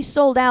going to be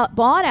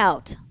bought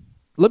out.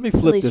 Let me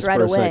flip this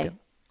for a second.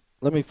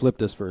 Let me flip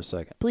this for a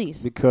second,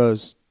 please,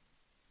 because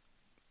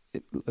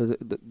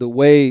the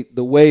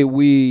way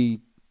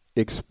we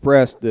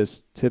express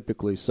this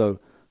typically.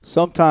 So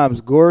sometimes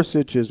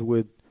Gorsuch is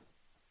with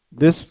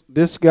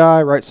this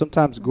guy, right?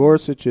 Sometimes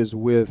Gorsuch is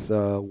with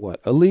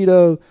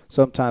Alito.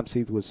 Sometimes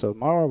he's with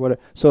Sotomayor.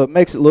 Whatever. So it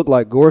makes it look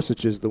like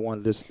Gorsuch is the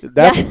one. That's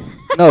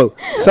no.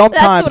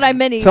 Sometimes That's what I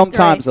meant.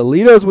 Sometimes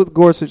Alito's with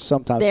Gorsuch.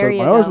 Sometimes There you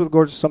Sotomayor's go. with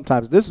Gorsuch.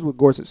 Sometimes this is with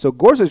Gorsuch. So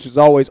Gorsuch is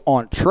always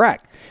on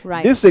track.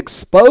 Right. This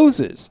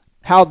exposes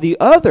how the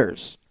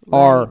others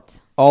are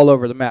Right. all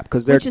over the map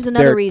because Which is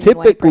another reason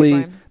why I pray for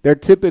him. they're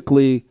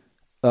typically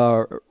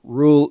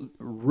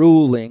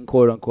ruling,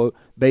 quote unquote,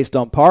 based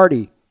on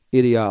party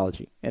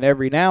ideology, and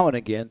every now and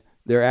again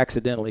they're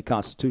accidentally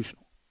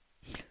constitutional.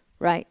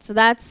 Right. So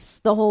that's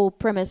the whole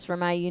premise for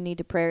my you need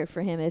to pray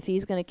for him. If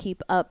he's going to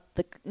keep up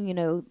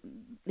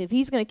if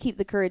he's going to keep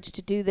the courage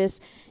to do this,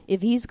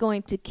 if he's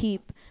going to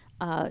keep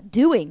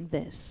doing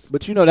this.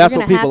 But that's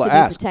what people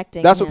ask.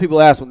 That's what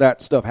people ask when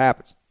that stuff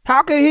happens.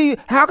 How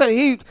could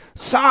he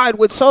side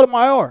with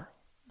Sotomayor?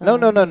 No.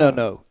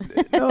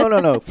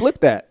 Flip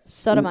that.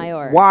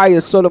 Sotomayor. Why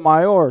is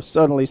Sotomayor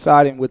suddenly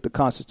siding with the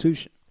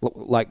Constitution,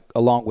 like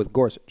along with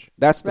Gorsuch?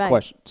 That's the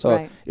question.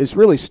 So it's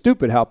really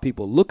stupid how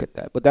people look at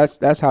that, but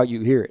that's how you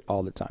hear it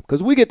all the time.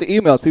 Because we get the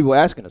emails, people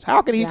asking us,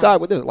 how can he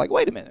side with this? Like,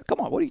 wait a minute, come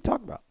on, what are you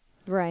talking about?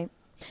 Right.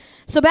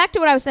 So back to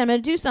what I was saying, I'm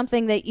going to do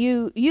something that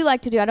you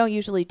like to do. I don't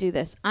usually do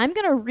this. I'm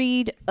going to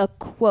read a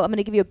quote. I'm going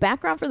to give you a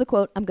background for the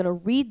quote. I'm going to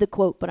read the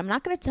quote, but I'm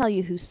not going to tell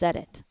you who said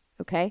it,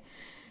 okay?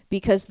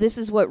 Because this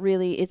is what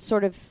really, it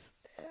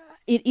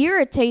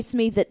irritates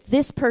me that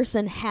this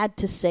person had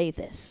to say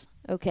this,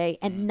 okay,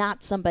 and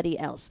not somebody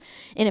else.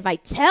 And if I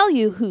tell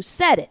you who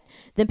said it,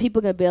 then people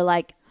are going to be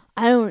like,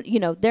 they're not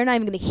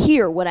even going to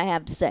hear what I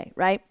have to say,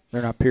 right?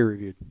 They're not peer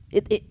reviewed.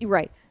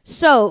 Right.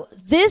 So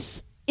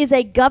this is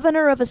a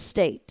governor of a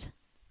state,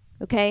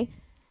 okay?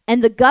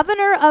 And the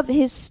governor of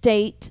his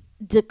state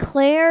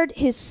declared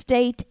his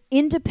state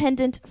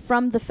independent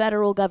from the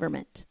federal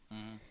government.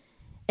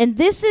 And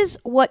this is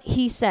what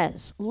he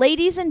says.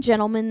 Ladies and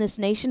gentlemen, this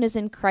nation is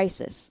in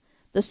crisis.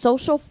 The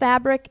social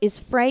fabric is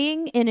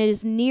fraying and it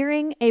is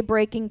nearing a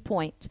breaking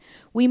point.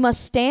 We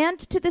must stand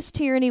to this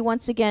tyranny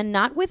once again,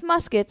 not with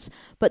muskets,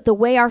 but the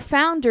way our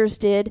founders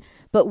did,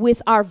 but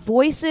with our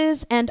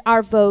voices and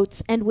our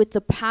votes and with the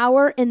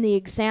power and the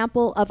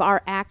example of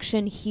our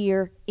action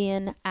here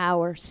in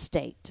our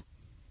state.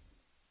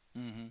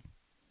 Mm-hmm.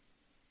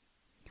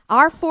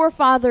 Our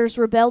forefathers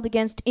rebelled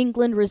against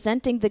England,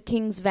 resenting the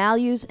king's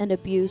values and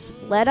abuse.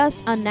 Let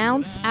us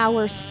announce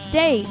our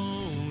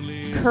state's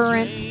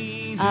current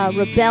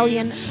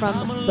rebellion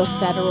from the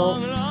federal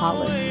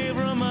policies.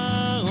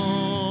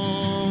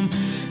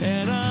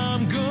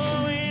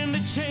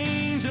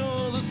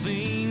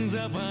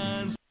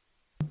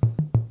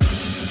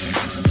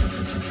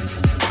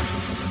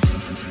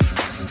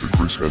 The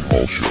Chris and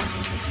Hall Show.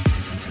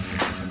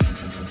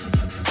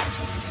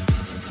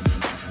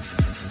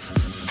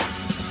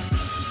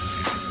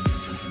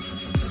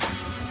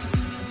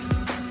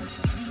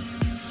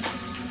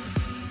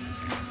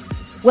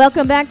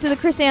 Welcome back to the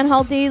Chris Ann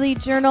Hall Daily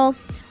Journal.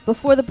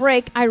 Before the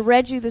break, I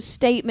read you the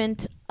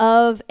statement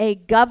of a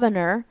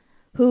governor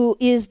who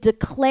is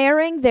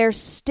declaring their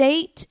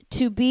state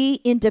to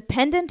be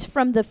independent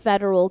from the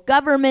federal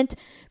government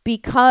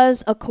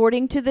because,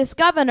 according to this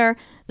governor,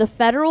 the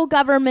federal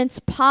government's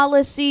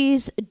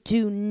policies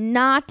do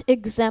not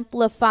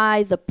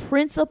exemplify the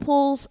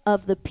principles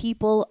of the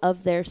people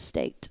of their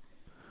state.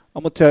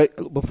 I'm going to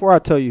tell you, before I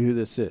tell you who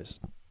this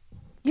is.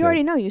 You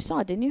already know. You saw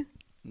it, didn't you?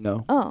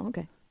 No. Oh,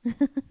 okay.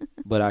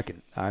 But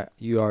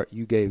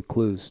you gave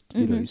clues.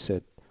 You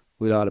said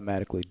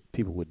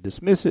people would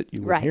dismiss it.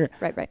 You wouldn't hear it.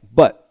 Right.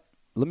 But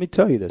let me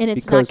tell you this. And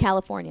it's not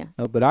California.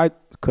 No, but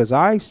because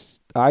I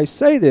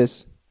say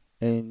this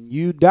and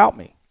you doubt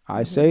me.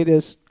 I say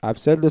this. I've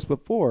said this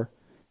before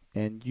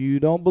and you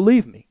don't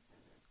believe me.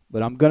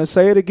 But I'm going to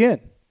say it again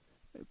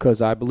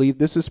because I believe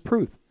this is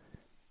proof.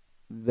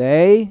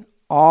 They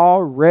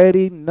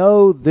already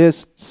know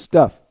this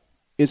stuff.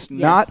 It's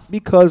not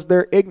because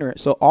they're ignorant.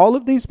 So all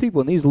of these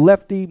people and these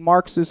lefty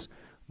Marxist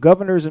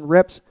governors and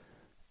reps,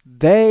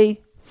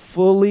 they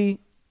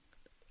fully,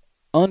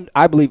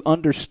 I believe,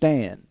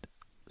 understand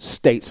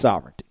state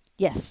sovereignty.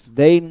 Yes.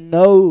 They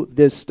know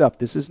this stuff.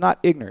 This is not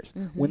ignorance.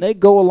 Mm-hmm. When they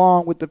go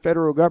along with the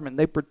federal government,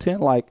 they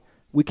pretend like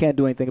we can't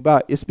do anything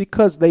about it. It's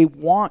because they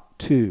want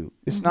to.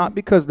 It's not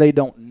because they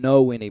don't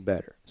know any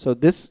better. So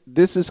this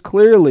is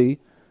clearly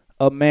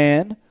a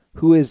man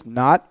who is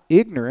not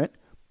ignorant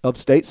of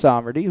state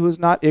sovereignty, who is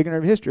not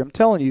ignorant of history. I'm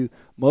telling you,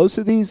 most,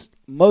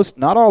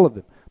 not all of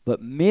them,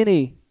 but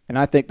many, and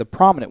I think the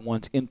prominent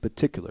ones in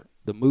particular,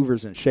 the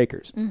movers and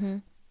shakers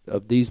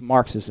of these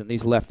Marxists and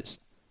these leftists,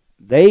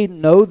 they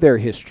know their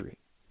history.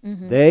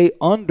 Mm-hmm. They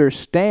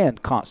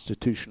understand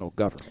constitutional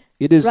government.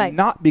 It is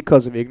not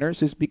because of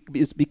ignorance.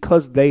 It's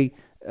because they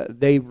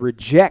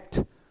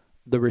reject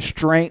the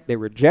restraint, they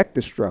reject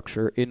the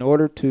structure in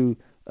order to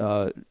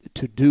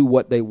do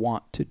what they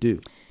want to do.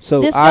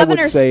 So this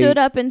governor stood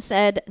up and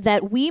said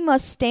that we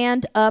must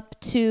stand up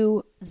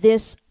to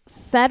this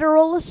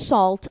federal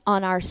assault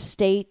on our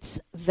state's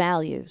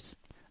values.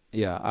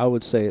 Yeah, I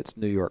would say it's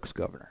New York's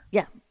governor.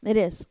 Yeah, it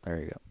is. There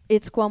you go.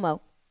 It's Cuomo.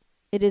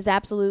 It is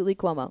absolutely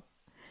Cuomo.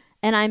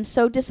 And I'm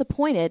so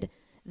disappointed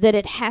that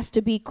it has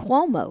to be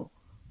Cuomo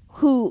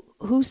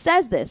who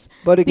says this.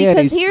 But again,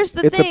 because here's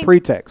the it's thing. a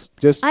pretext.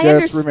 Just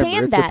understand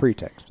remember, it's that. a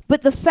pretext.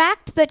 But the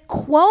fact that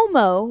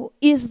Cuomo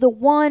is the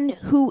one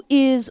who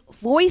is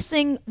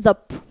voicing the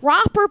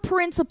proper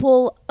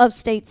principle of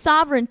state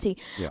sovereignty.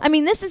 Yeah. I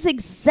mean, this is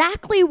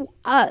exactly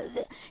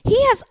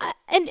he has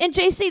and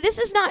JC, this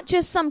is not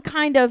just some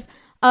kind of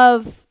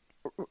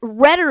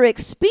rhetoric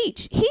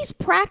speech. He's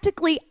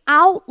practically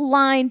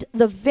outlined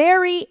the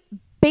very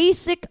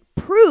basic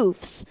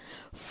proofs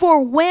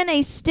for when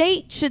a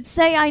state should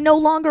say, I no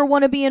longer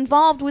want to be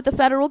involved with the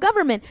federal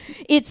government.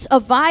 It's a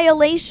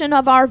violation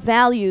of our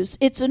values.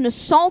 It's an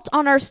assault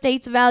on our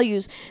state's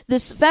values.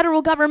 This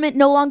federal government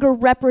no longer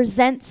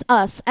represents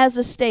us as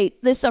a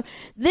state. This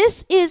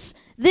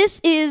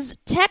is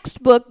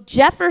textbook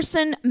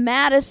Jefferson,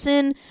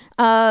 Madison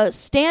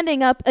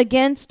standing up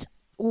against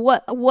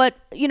what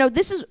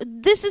this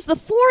is the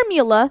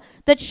formula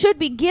that should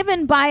be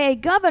given by a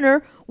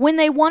governor when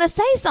they want to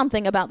say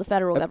something about the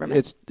federal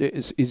government.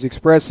 He's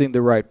expressing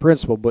the right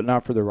principle, but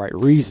not for the right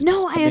reason.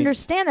 No, I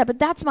understand that, but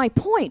that's my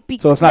point.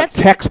 So it's not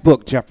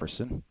textbook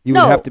Jefferson. You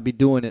would have to be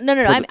doing it for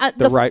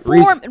the right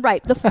reason.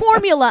 Right. The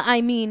formula,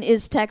 I mean,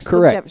 is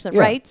textbook Correct. Jefferson,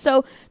 Yeah. right?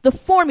 So the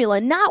formula,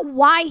 not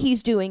why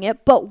he's doing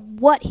it, but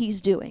what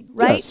he's doing,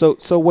 right? Yeah,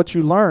 so what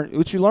you learn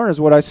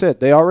is what I said.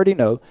 They already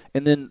know.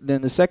 And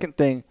then the second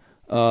thing,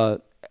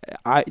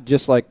 I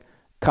just like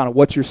kind of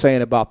what you're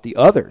saying about the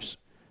others,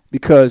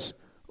 because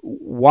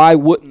why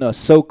wouldn't a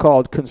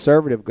so-called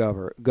conservative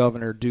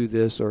governor do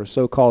this, or a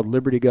so-called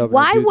liberty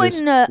governor do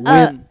this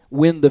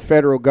when the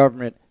federal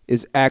government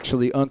is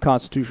actually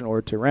unconstitutional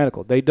or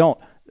tyrannical? They don't.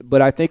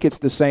 But I think it's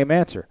the same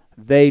answer.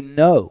 They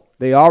know.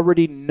 They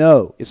already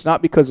know. It's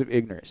not because of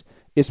ignorance.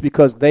 It's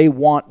because they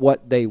want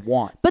what they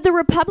want. But the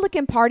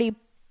Republican Party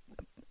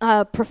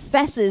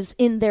professes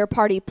in their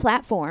party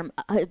platform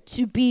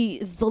to be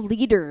the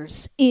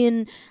leaders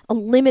in a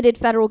limited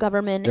federal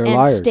government and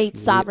liars. state We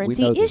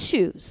sovereignty know this.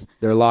 issues.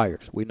 They're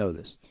liars. We know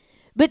this.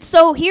 But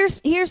so here's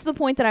the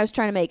point that I was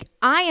trying to make.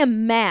 I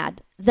am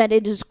mad that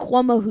it is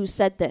Cuomo who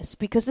said this,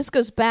 because this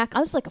goes back, I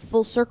was like a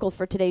full circle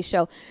for today's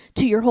show,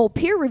 to your whole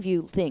peer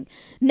review thing.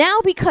 Now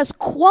because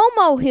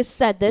Cuomo has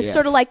said this, Yes.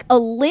 sort of like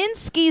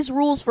Alinsky's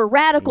rules for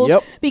radicals,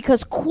 Yep.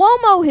 because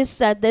Cuomo has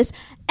said this,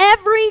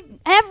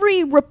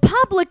 every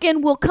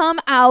Republican will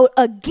come out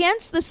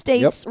against the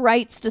state's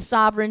rights to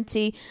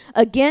sovereignty,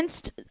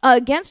 against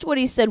what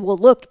he said. Well,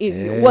 look,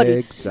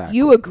 Exactly.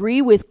 you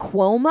agree with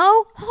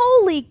Cuomo?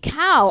 Holy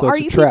cow. So Are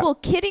it's a you trap. people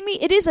kidding me?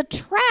 It is a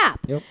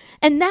trap. Yep.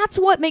 And that's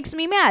what makes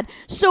me mad.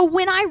 So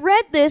when I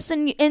read this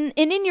and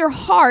in your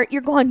heart,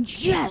 you're going,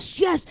 yes,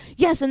 yes,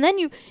 yes. And then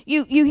you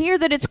hear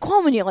that it's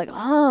Cuomo and you're like,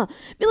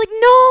 be like,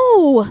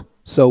 no.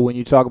 So when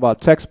you talk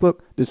about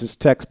textbook, this is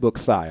textbook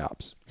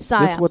psyops. This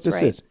is what this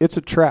right. is. It's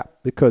a trap,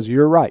 because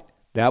you're right.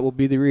 That will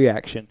be the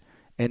reaction.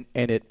 And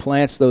it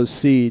plants those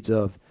seeds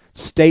of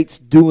states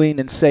doing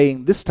and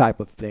saying this type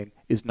of thing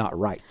is not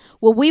right.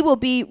 Well, we will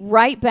be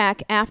right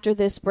back after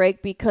this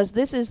break, because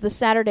this is the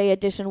Saturday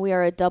edition. We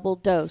are a double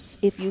dose.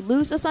 If you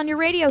lose us on your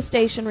radio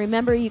station,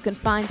 remember you can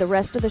find the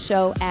rest of the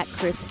show at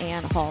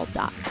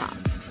chrisannhall.com.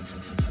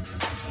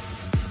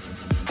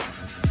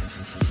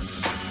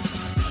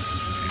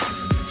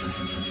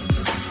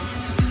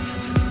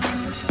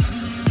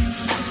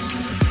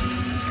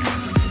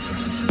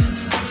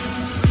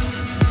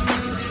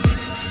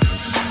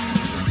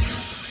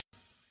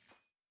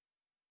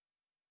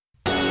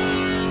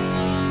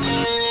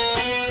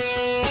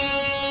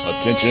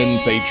 Attention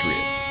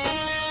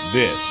Patriots,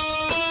 this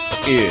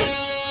is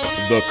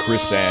the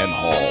Chris Ann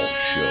Hall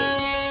Show.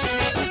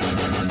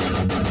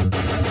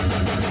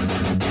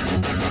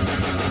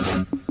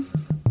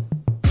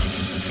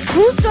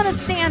 Who's going to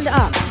stand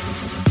up?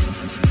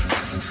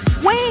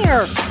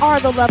 Where are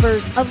the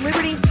lovers of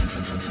liberty?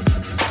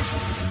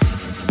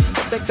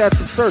 I think that's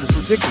absurd. It's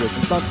ridiculous.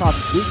 It's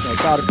unconstitutional.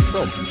 It's out of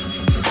control.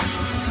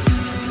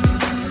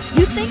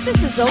 You think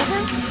this is over?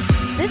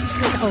 This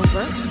isn't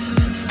over.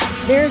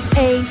 There's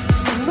a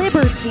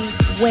liberty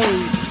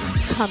wave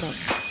coming.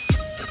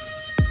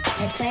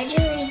 I pledge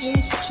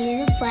allegiance to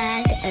the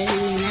flag of the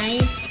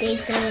United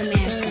States of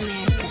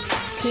America,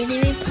 to the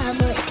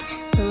republic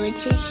for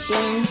which it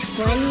stands,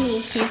 one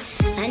nation,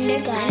 under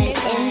God,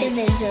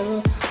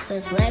 indivisible,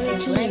 with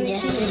liberty and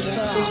justice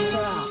for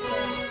all.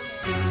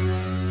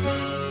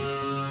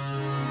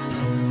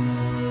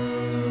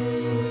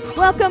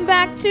 Welcome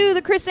back to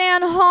the Chris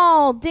Ann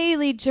Hall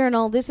Daily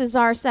Journal. This is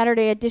our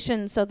Saturday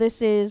edition, so this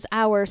is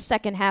our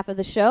second half of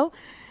the show.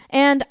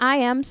 And I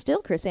am still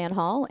Chris Ann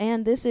Hall,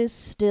 and this is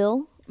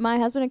still my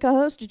husband and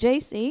co-host,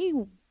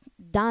 JC,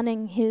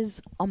 donning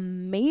his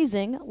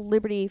amazing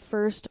Liberty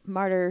First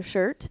Martyr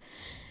shirt.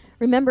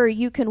 Remember,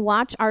 you can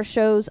watch our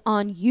shows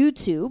on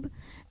YouTube,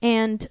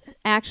 and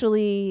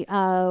actually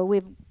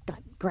we've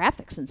got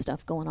graphics and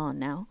stuff going on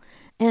now.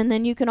 And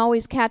then you can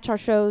always catch our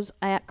shows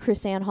at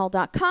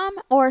chrisannhall.com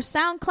or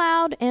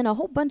SoundCloud and a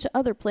whole bunch of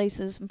other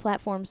places and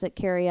platforms that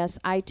carry us,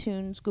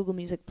 iTunes, Google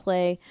Music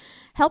Play.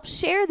 Help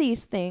share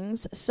these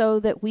things so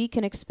that we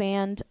can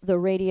expand the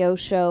radio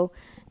show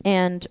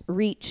and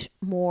reach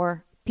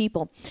more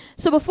people.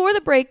 So before the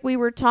break, we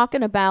were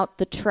talking about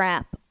the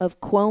trap of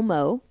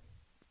Cuomo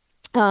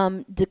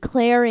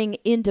declaring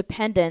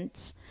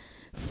independence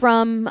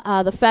from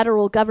the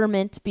federal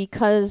government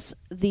because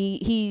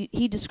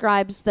he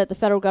describes that the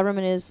federal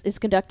government is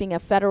conducting a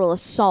federal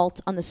assault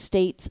on the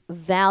state's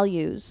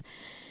values.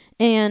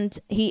 And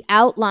he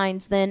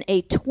outlines then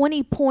a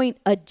 20-point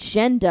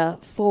agenda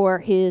for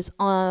his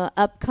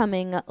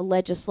upcoming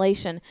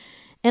legislation.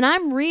 And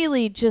I'm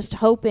really just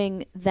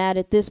hoping that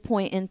at this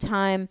point in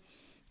time,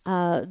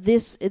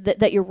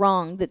 that you're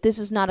wrong, that this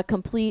is not a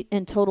complete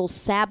and total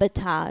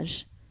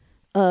sabotage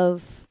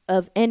of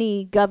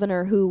any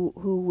governor who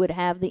would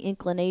have the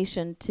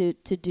inclination to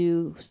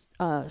do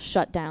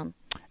shutdown.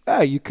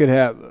 You could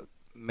have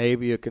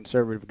maybe a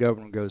conservative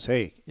governor goes,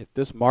 hey, if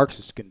this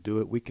Marxist can do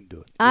it, we can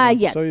do it.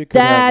 Yeah, so you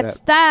could have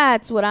that.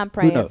 That's what I'm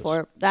praying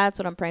for. That's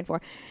what I'm praying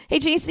for. Hey,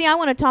 JC, I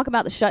want to talk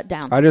about the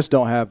shutdown.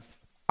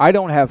 I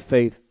don't have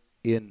faith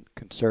in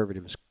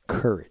conservatives'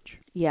 courage.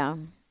 Yeah.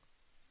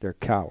 They're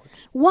cowards.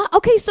 What?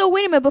 Okay, so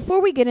wait a minute.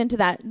 Before we get into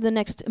that, the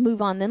next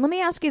move on, then let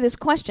me ask you this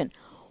question.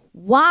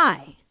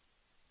 Why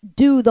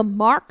do the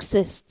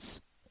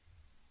Marxists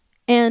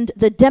and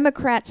the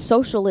Democrat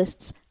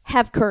socialists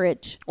have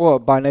courage? Well,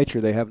 by nature,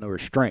 they have no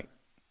restraint.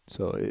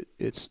 So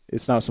it's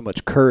not so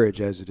much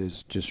courage as it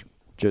is just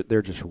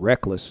they're just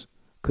reckless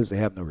because they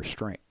have no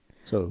restraint.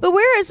 So, but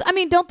whereas, I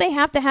mean, don't they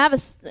have to have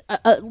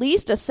at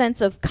least a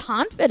sense of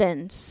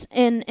confidence?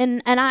 And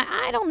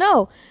I don't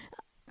know.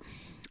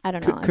 I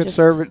don't know.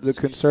 The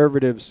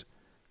conservatives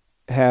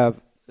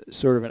have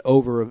sort of an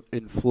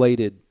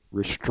overinflated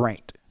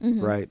restraint,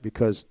 right?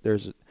 Because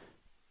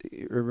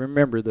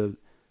remember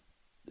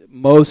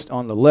most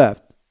on the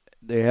left,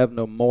 they have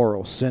no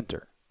moral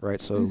center,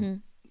 right? So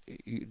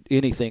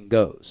anything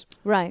goes.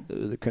 Right.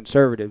 The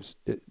conservatives,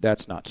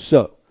 that's not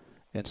so.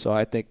 And so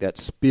I think that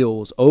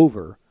spills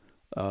over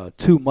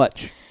too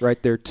much,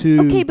 right? They're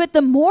too... Okay, but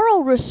the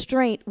moral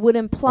restraint would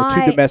imply...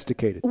 too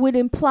domesticated. Would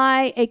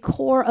imply a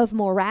core of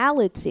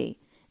morality.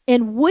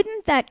 And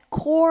wouldn't that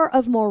core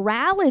of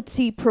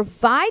morality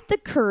provide the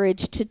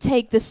courage to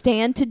take the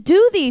stand to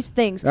do these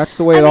things? That's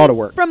the way it ought to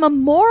work. From a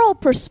moral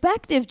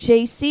perspective,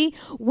 JC,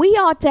 we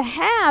ought to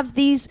have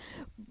these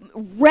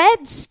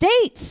red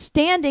states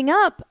standing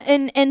up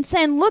and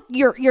saying, look,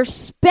 your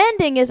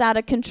spending is out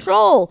of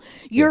control.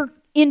 Your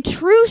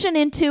intrusion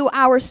into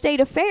our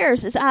state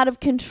affairs is out of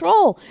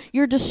control.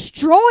 You're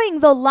destroying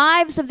the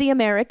lives of the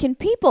American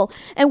people,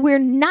 and we're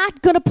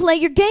not going to play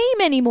your game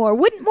anymore.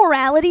 Wouldn't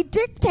morality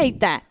dictate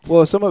that?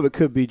 Well, some of it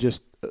could be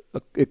just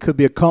it could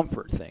be a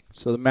comfort thing.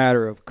 So the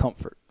matter of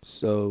comfort.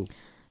 So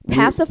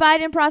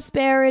pacified in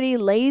prosperity,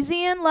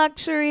 lazy in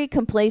luxury,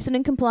 complacent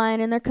and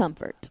compliant in their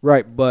comfort.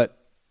 Right, but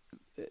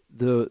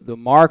the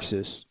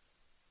Marxists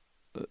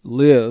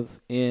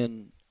live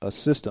in a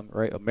system,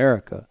 right,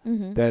 America,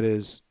 that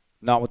is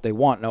not what they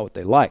want, not what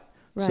they like.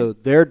 Right. So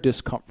their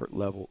discomfort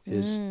level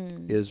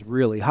is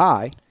really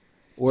high.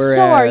 Whereas,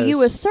 so are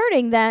you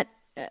asserting that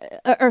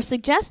or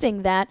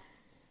suggesting that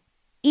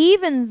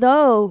even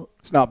though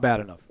it's not bad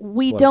enough,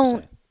 we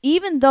don't,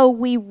 even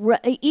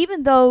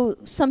though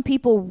some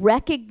people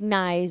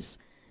recognize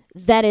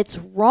that it's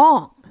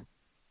wrong,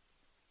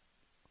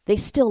 they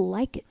still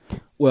like it.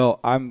 Well,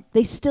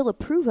 they still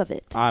approve of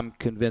it. I'm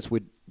convinced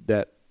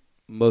that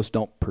most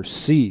don't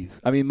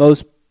perceive. I mean,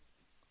 most.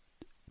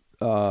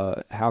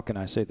 How can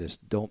I say this?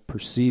 Don't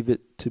perceive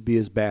it to be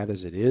as bad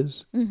as it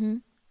is.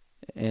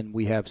 And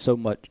we have so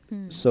much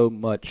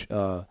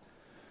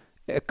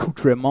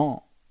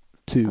accoutrement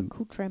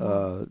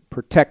to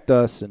protect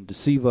us and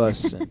deceive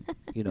us,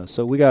 and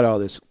so we got all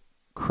this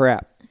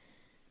crap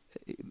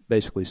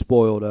basically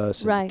spoiled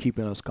us and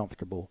keeping us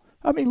comfortable.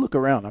 I mean, look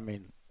around. I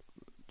mean,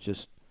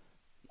 just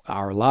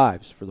our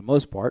lives for the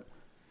most part,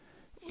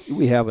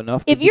 we have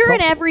enough. If you're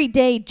an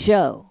everyday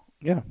Joe.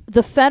 Yeah,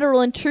 the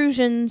federal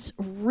intrusions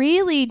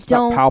really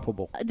don't. Not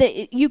palpable.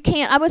 You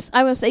can't.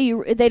 I would say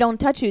they don't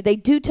touch you. They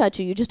do touch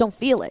you. You just don't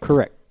feel it.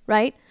 Correct.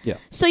 Right. Yeah.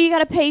 So you got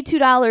to pay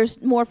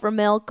 $2 more for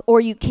milk,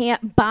 or you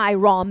can't buy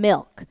raw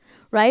milk,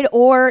 right?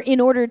 Or in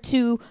order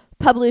to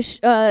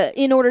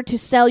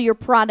sell your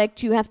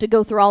product, you have to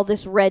go through all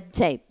this red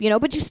tape,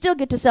 But you still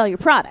get to sell your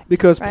product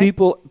because right?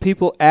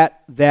 people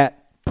at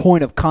that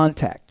point of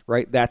contact,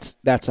 right? That's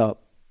a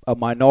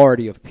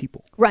minority of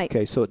people. Right.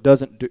 Okay, so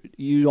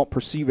you don't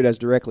perceive it as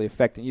directly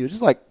affecting you. It's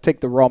just like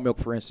take the raw milk,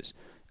 for instance.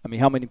 I mean,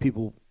 how many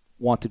people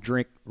want to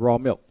drink raw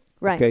milk?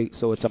 Right. Okay,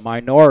 so it's a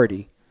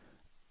minority,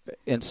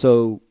 and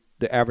so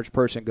the average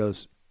person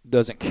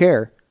doesn't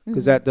care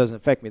because that doesn't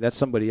affect me. That's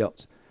somebody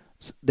else.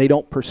 So they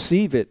don't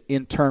perceive it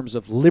in terms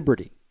of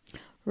liberty.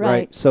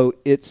 Right. So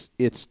it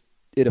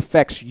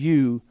affects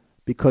you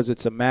because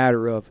it's a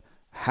matter of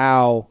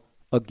how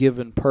a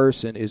given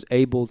person is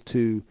able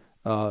to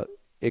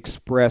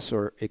express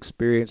or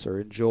experience or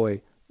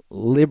enjoy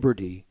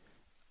liberty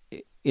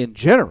in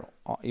general,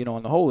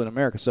 on the whole in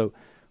America. So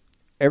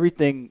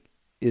everything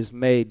is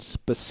made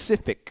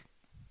specific,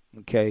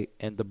 okay,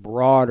 and the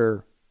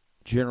broader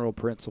general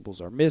principles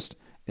are missed,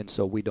 and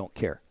so we don't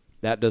care.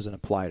 That doesn't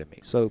apply to me.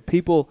 So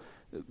people,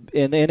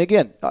 and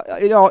again,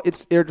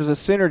 there's a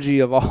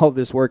synergy of all of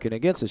this working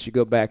against us. You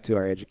go back to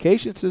our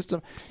education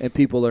system, and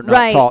people are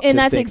not taught to think critically. Right, and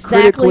that's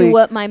exactly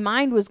what my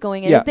mind was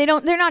going in. Yeah.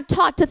 They're not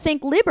taught to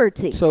think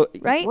liberty. So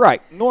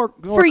right, nor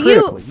for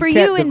critically. For you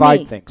can't you and divide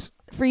me, things.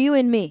 For you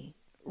and me,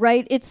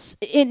 right?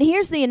 And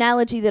here's the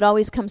analogy that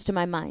always comes to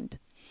my mind.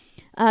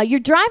 You're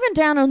driving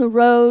down on the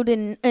road,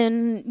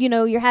 and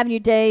you're having your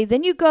day.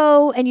 Then you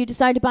go and you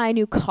decide to buy a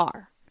new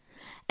car.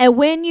 And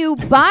when you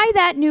buy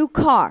that new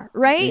car,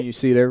 right? And you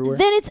see it everywhere.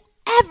 Then it's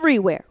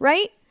everywhere,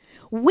 right?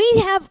 We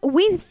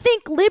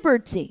think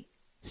liberty.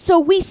 So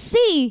we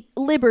see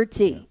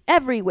liberty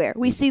everywhere.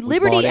 We see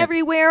liberty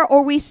everywhere,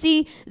 or we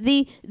see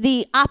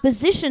the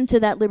opposition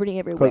to that liberty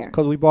everywhere.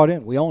 Because we bought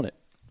in. We own it.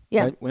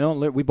 Yeah.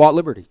 Right? We bought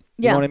liberty.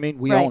 You Yeah. know what I mean?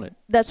 We Right. own it.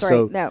 That's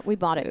So, right. No, we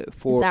bought it. It's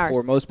For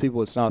ours. most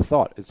people, it's not a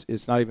thought.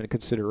 It's not even a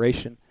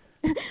consideration.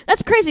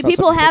 That's crazy. It's not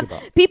People something have to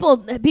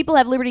think people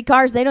have liberty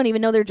cars they don't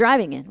even know they're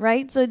driving in,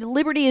 right? So the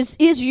liberty is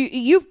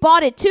you've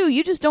bought it too.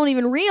 You just don't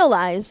even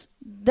realize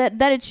that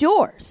it's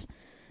yours.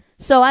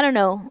 So I don't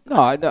know.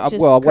 No, Just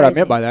what I crazy.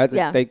 meant by that,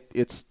 Yeah.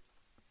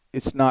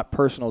 it's not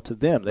personal to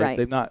them. Right.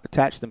 They've not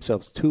attached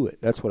themselves to it.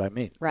 That's what I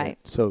mean. Right.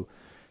 So,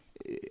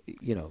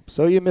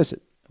 so you miss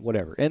it,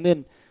 whatever. And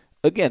then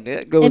again,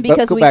 And go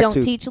because we back don't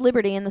to, teach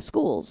liberty in the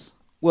schools.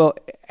 Well,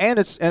 and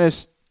it's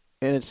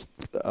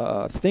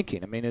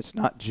thinking. I mean, it's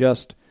not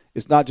just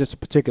a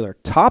particular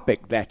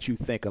topic that you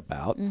think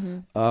about,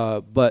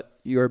 but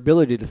your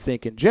ability to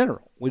think in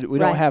general. We Right.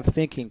 don't have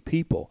thinking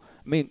people.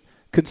 I mean,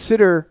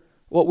 consider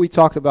what we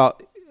talked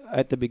about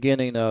at the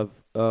beginning of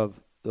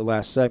the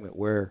last segment,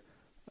 where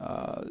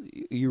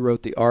you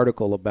wrote the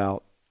article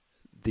about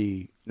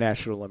the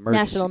national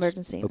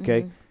emergency.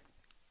 Okay,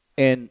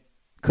 and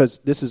because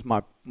this is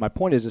my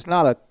point is it's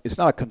not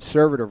a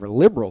conservative or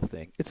liberal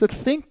thing. It's a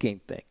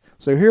thinking thing.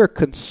 So here are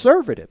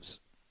conservatives,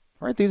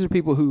 right? These are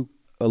people who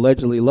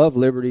allegedly love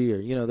liberty,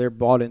 or they're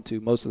bought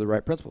into most of the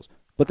right principles,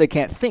 but they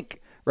can't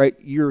think, right?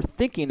 Your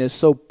thinking is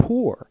so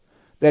poor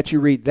that you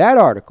read that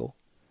article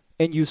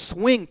and you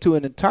swing to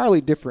an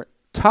entirely different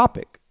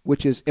topic,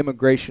 which is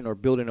immigration or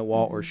building a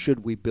wall or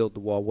should we build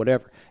the wall,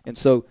 whatever. And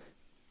so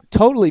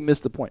totally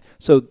missed the point.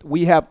 So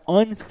we have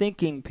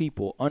unthinking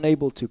people,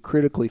 unable to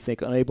critically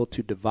think, unable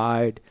to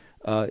divide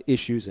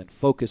issues and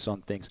focus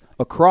on things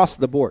across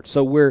the board.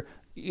 So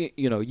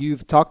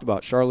you've talked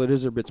about Charlotte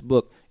Iserbyt's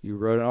book. You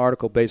wrote an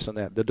article based on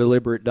that, The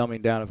Deliberate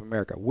Dumbing Down of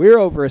America. We're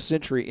over a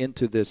century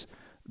into this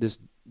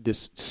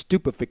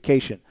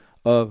stupefaction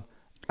of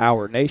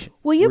our nation.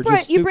 Well, you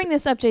bring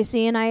this up,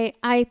 JC, and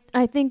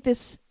I think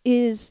this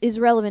is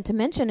relevant to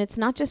mention. It's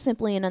not just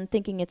simply an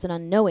unthinking; it's an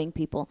unknowing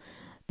people.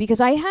 Because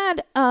I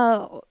had,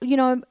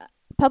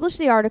 published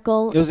the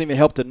article. It doesn't even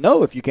help to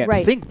know if you can't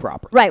think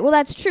properly. Right. Well,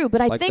 that's true,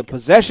 but I think the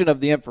possession of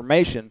the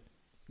information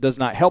does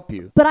not help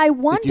you. But I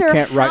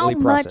wonder how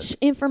much process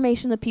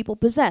information the people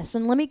possess.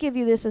 And let me give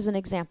you this as an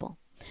example.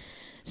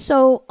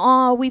 So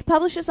we've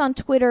published this on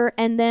Twitter,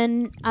 and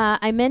then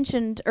I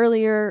mentioned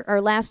earlier or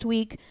last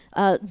week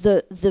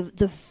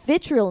the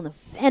vitriol and the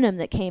venom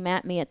that came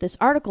at me at this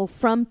article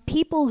from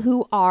people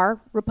who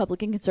are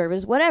Republican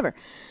conservatives, whatever.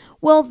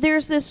 Well,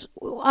 there's this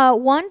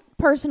one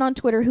person on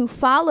Twitter who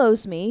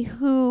follows me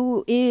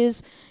who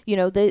is,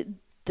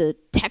 the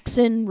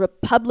Texan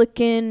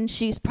Republican.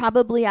 She's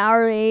probably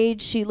our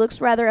age. She looks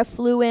rather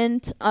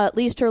affluent, at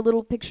least her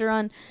little picture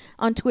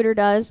on Twitter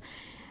does.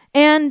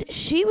 And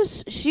she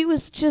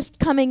was just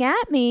coming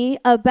at me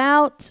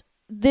about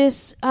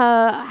this,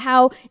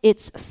 how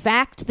it's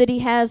fact that he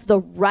has the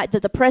right,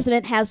 that the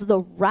president has the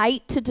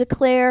right to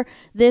declare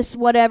this,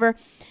 whatever.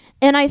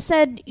 And I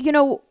said,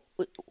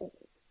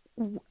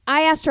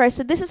 I asked her, I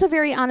said, this is a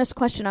very honest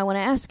question I want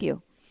to ask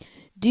you.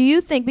 Do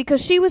you think,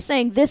 because she was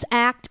saying this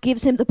act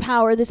gives him the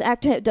power, this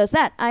act does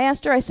that. I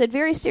asked her, I said,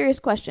 very serious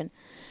question.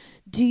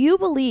 Do you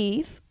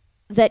believe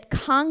that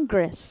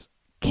Congress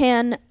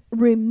can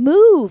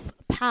remove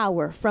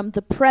power from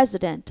the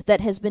president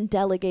that has been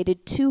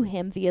delegated to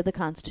him via the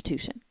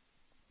Constitution?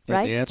 And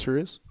right? the answer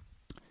is?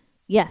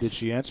 Yes. Did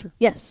she answer?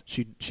 Yes.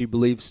 She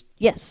believes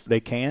yes. they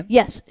can?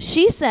 Yes.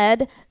 She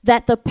said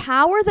that the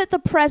power that the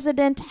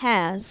president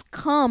has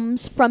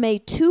comes from a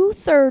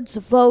 2/3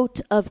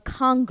 vote of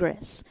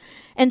Congress.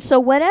 And so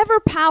whatever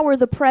power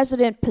the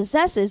president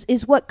possesses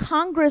is what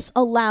Congress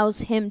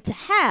allows him to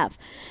have.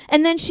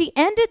 And then she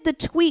ended the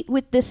tweet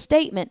with this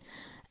statement.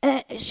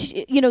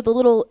 The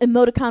little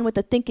emoticon with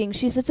the thinking.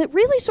 She says, it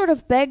really sort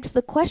of begs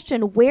the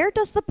question, where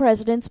does the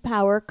president's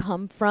power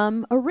come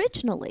from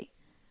originally?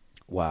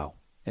 Wow.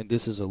 And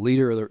this is a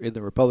leader in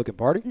the Republican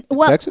Party in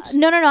Well, Texas?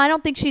 No. I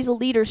don't think she's a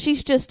leader.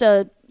 She's just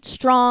a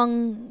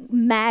strong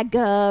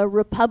MAGA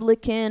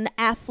Republican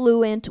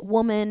affluent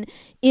woman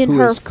in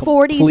her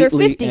 40s or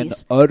 50s.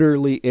 And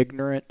utterly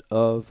ignorant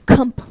of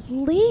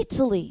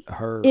completely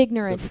her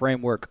ignorant. the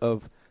framework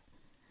of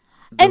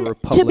And to be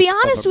Republic of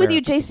honest with you,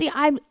 America.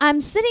 JC,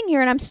 I'm sitting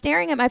here and I'm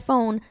staring at my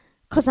phone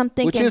because I'm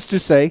thinking. Which is to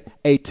say,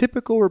 a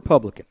typical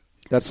Republican.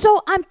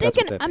 So I'm that's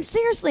thinking, what that I'm means.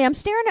 seriously, I'm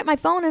staring at my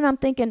phone and I'm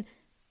thinking,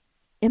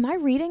 am I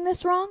reading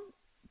this wrong?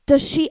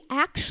 Does she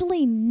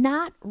actually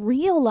not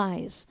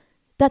realize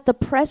that the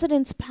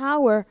president's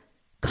power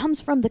comes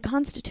from the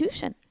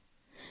Constitution?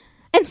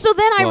 And so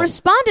then I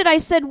responded, I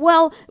said,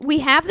 well, we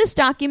have this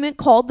document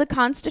called the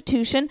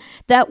Constitution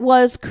that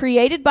was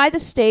created by the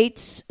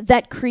states,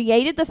 that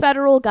created the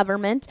federal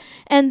government,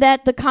 and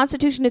that the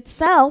Constitution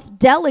itself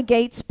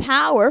delegates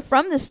power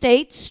from the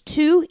states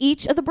to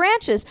each of the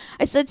branches.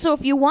 I said, so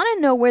if you want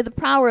to know where the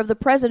power of the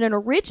president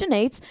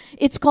originates,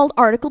 it's called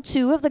Article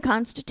 2 of the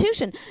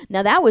Constitution.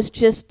 Now, that was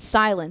just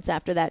silence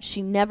after that.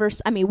 She never,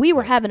 we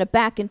were having a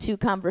back and two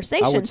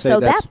conversation. say So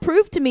that's- that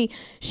proved to me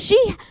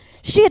she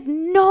had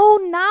no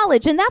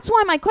knowledge. And that's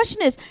why my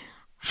question is,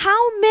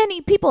 how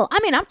many people,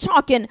 I'm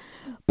talking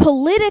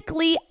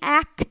politically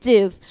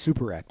active,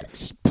 Super active.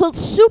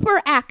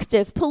 super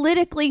active,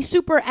 politically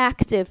super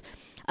active,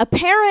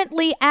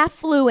 apparently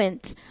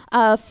affluent,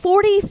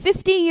 40,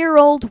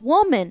 50-year-old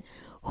woman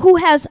who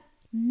has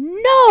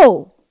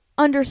no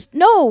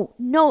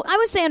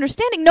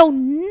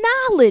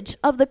knowledge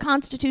of the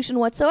Constitution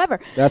whatsoever.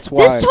 That's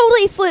why This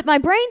totally flipped my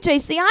brain,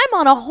 JC. I'm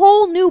on a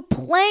whole new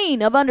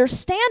plane of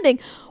understanding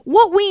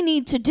what we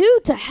need to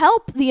do to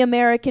help the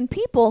American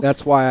people.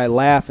 That's why I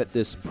laugh at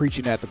this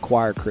preaching at the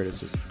choir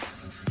criticism.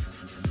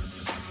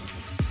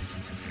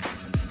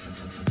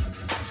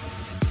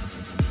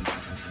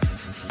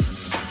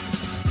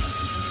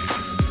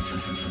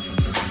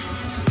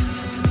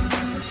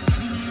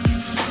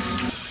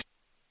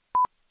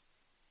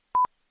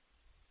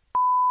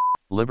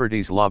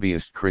 Liberty's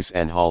lobbyist Chris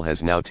Ann Hall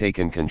has now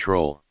taken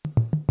control.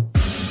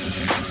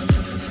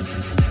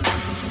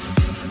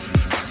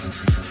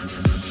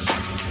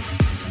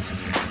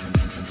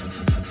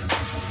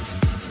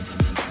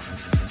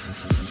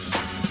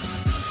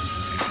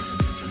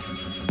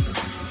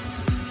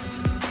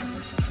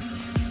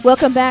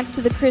 Welcome back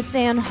to the Chris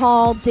Ann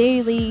Hall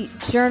Daily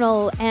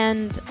Journal.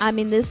 And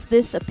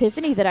this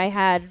epiphany that I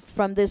had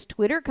from this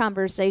Twitter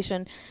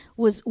conversation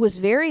was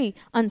very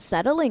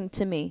unsettling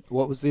to me.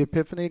 What was the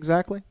epiphany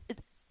exactly?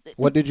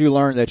 What did you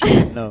learn that you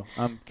didn't know?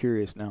 I'm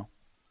curious now.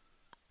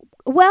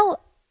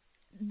 Well,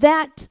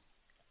 that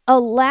a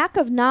lack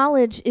of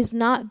knowledge is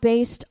not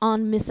based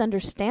on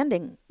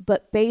misunderstanding,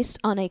 but based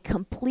on a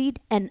complete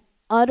and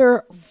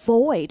utter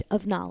void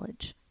of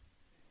knowledge.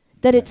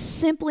 That it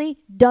simply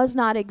does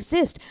not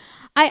exist.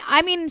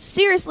 I mean,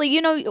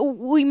 seriously,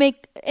 we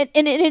make,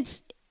 and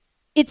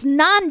it's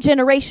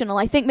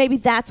non-generational. I think maybe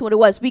that's what it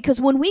was.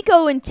 Because when we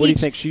go and teach. What do you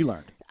think she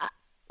learned?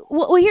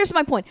 Well, here's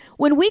my point.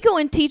 When we go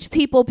and teach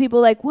people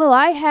like, well,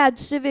 I had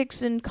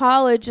civics in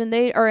college and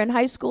they are in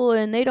high school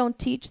and they don't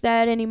teach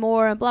that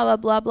anymore and blah, blah,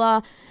 blah,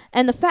 blah.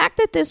 And the fact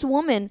that this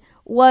woman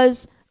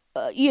was,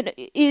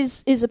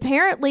 is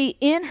apparently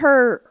in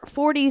her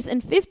 40s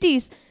and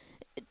 50s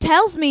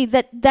tells me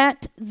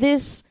that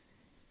this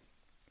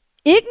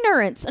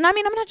ignorance, and I'm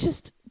not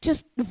just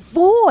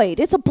void,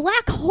 it's a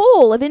black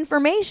hole of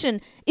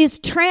information, is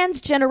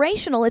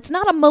transgenerational. It's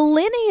not a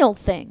millennial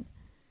thing.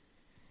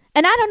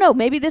 And I don't know,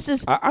 maybe this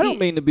is... I don't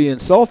mean to be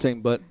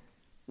insulting, but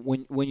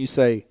when you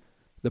say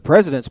the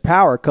president's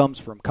power comes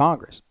from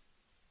Congress,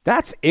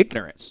 that's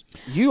ignorance.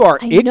 You are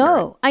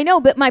ignorant. I know,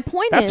 but my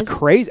point is... That's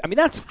crazy.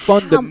 That's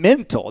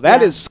fundamental.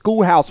 That is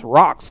Schoolhouse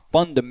Rock's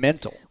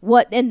fundamental.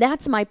 And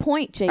that's my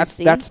point,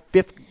 JC. That's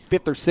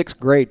fifth or sixth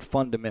grade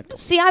fundamental.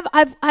 See,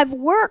 I've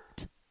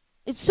worked...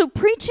 So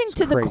preaching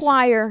to the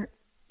choir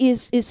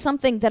is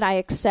something that I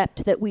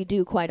accept that we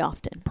do quite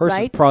often, Person's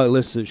right? probably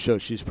listens to the show.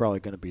 She's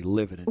probably going to be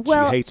livid and she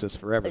hates us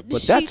forever.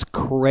 But that's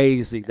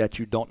crazy that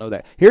you don't know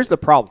that. Here's the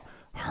problem.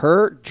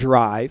 Her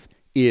drive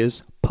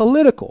is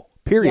political,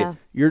 period.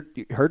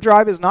 Yeah. Her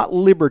drive is not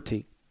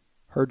liberty.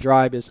 Her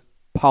drive is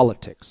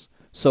politics.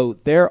 So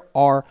there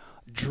are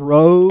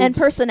droves and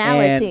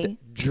personality. And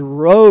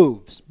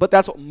droves. But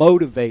that's what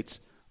motivates.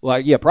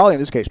 Probably in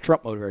this case,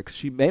 Trump motivated, because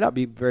she may not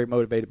be very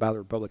motivated by the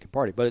Republican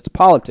Party, but it's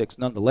politics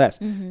nonetheless,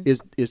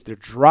 is the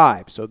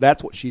drive. So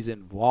that's what she's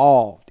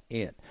involved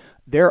in.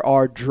 There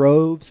are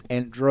droves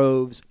and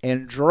droves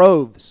and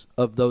droves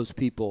of those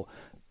people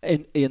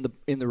in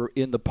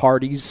the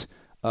parties,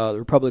 the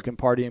Republican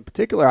Party in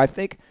particular. I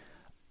think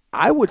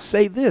I would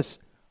say this: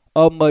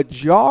 a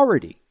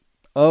majority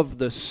of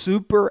the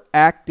super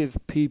active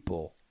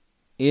people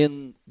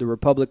in the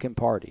Republican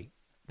Party,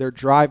 their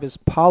drive is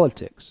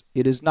politics.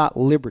 It is not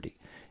liberty.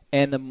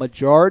 And the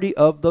majority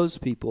of those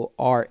people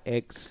are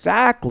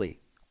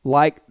exactly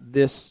like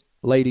this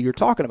lady you're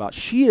talking about.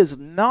 She is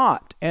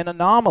not an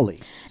anomaly.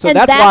 So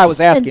that's why I was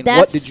asking,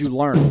 what did you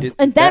learn?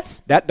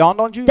 That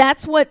dawned on you?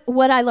 That's what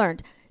I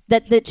learned.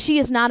 That she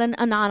is not an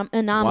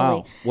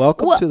anomaly. Wow.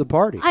 Welcome to the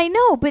party. I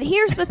know, but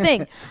here's the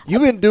thing.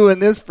 You've been doing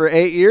this for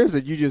 8 years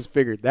and you just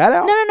figured that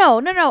out?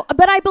 No.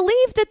 But I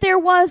believe that there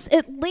was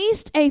at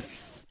least a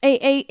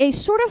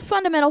sort of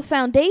fundamental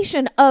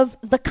foundation of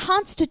the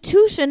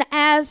Constitution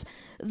as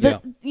the,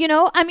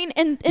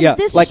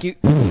 this...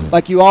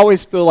 Like you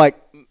always feel like,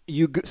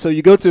 So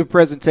you go to a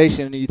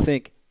presentation and you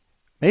think,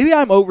 maybe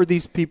I'm over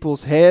these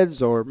people's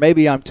heads, or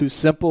maybe I'm too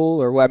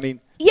simple, or what? I mean.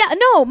 Yeah,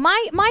 no.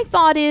 My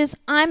thought is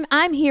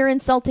I'm here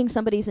insulting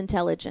somebody's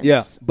intelligence.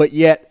 Yeah, but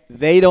yet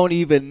they don't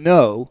even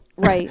know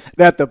right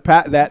that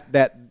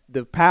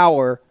the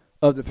power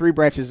of the three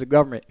branches of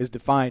government is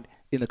defined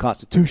in the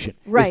Constitution.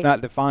 Right. It's not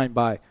defined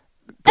by.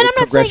 And I'm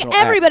not saying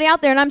congressional everybody acts.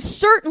 out there, and I'm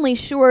certainly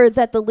sure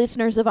that the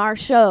listeners of our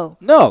show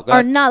No,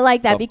 are not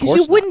like that, of because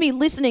course you wouldn't not. be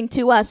listening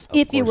to us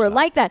if you course were not.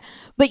 like that.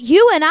 But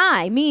you and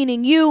I,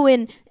 meaning you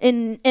and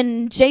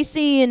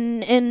JC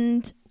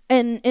and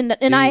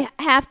I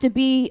have to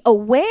be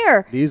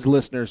aware. These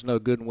listeners know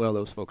good and well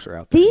those folks are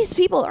out there. These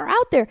people are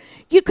out there.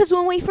 Because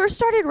when we first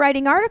started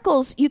writing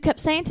articles, you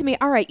kept saying to me,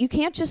 all right, you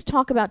can't just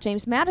talk about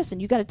James Madison.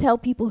 You got to tell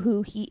people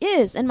who he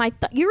is. And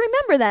you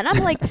remember that. And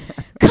I'm like,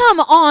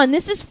 come on,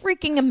 this is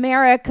freaking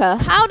America.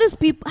 How do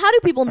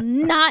people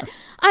not,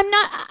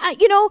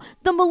 the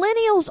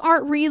millennials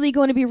aren't really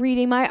going to be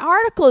reading my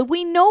article.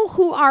 We know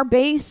who our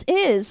base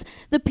is.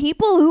 The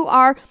people who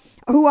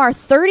are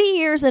 30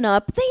 years and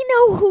up, they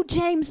know who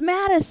James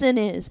Madison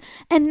is.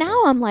 And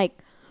now I'm like,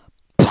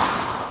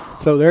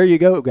 So there you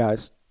go,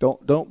 guys.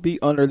 Don't be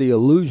under the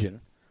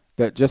illusion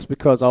that just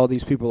because all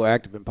these people are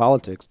active in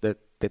politics that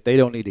they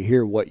don't need to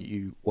hear what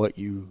you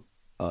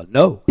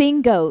know.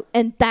 bingo.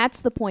 And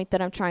that's the point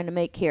that I'm trying to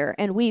make here.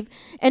 And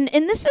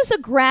and this is a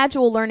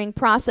gradual learning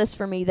process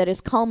for me that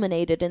has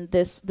culminated in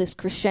this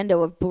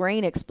crescendo of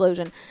brain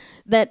explosion,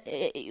 that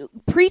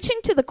preaching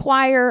to the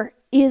choir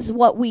is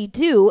what we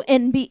do,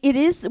 and it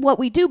is what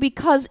we do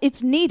because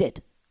it's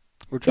needed.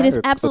 It is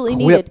absolutely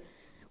needed.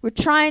 We're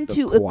trying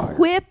to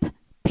equip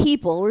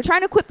people. We're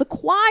trying to equip the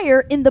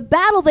choir in the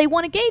battle they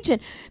want to engage in,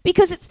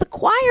 because it's the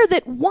choir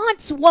that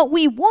wants what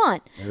we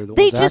want.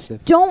 They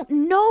just don't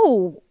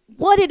know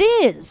what it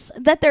is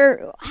that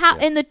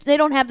they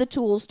don't have the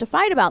tools to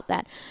fight about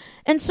that.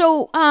 And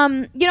so,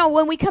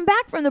 when we come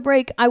back from the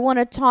break, I want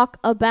to talk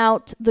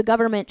about the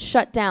government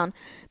shutdown,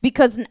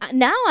 because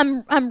now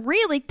I'm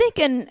really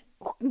thinking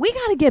we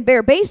got to get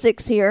bare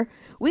basics here.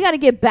 We got to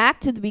get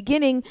back to the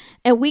beginning,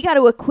 and we got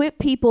to equip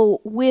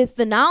people with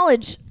the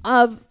knowledge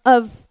of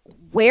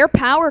where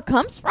power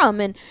comes from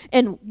and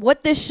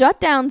what this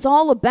shutdown's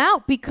all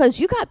about, because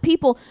we got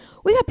people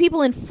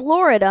in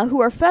Florida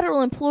who are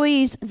federal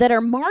employees that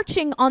are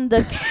marching on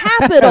the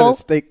Capitol,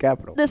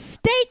 the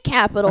state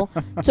capitol,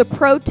 to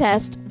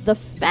protest the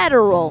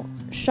federal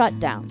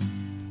shutdown.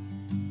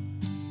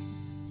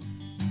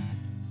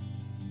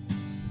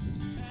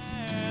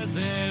 As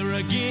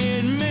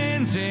arrogant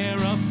men tear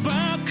up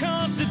our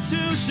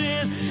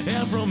Constitution,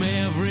 and from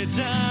every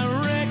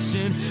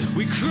direction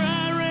we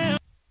cry around.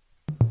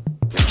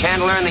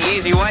 Can't learn the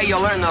easy way,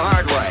 you'll learn the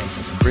hard way.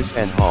 Chris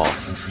N. Hall,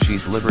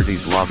 she's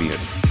Liberty's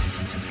lobbyist.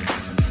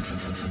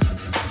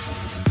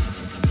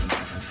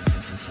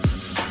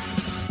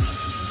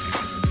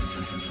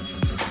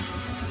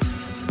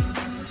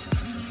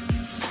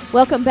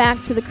 Welcome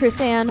back to the Chris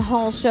Ann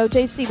Hall Show.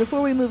 JC,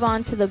 before we move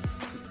on to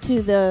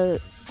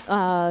the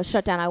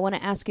shutdown, I want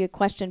to ask you a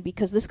question,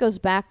 because this goes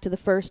back to the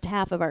first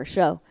half of our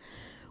show,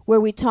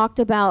 where we talked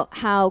about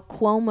how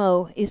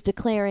Cuomo is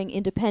declaring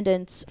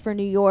independence for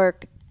New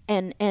York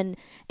and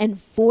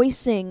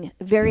voicing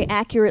very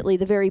accurately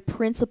the very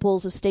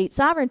principles of state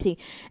sovereignty.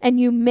 And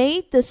you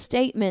made the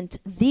statement,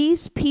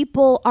 these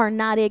people are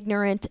not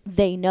ignorant,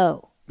 they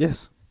know.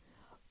 Yes.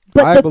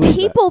 But the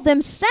people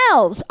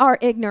themselves are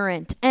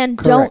ignorant and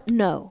Correct. don't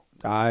know.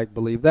 I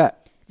believe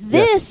that.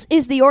 This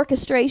is the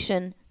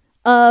orchestration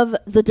of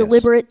the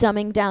deliberate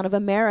dumbing down of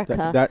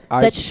America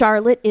that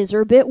Charlotte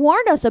Iserbyt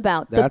warned us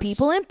about. The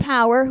people in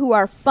power who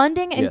are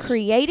funding and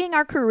creating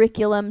our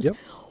curriculums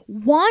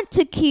want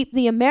to keep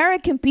the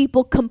American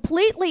people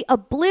completely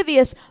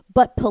oblivious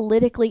but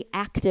politically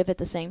active at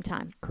the same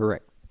time.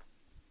 Correct.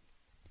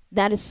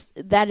 That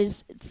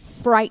is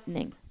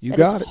frightening. You that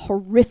got is it.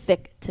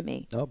 horrific to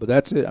me. No, but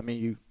that's it. I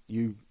mean,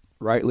 you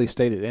rightly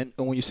stated. And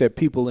when you said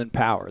people in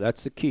power,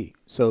 that's the key.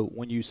 So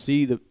when you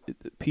see the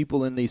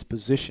people in these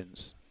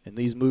positions and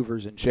these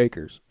movers and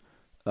shakers,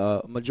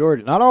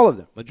 majority, not all of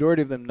them,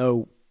 majority of them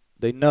know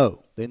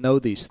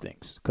these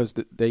things, because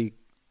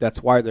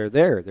that's why they're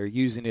there. They're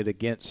using it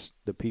against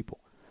the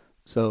people.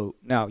 So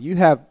now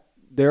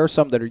there are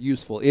some that are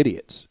useful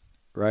idiots,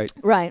 right?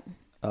 Right.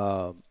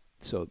 But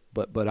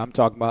I'm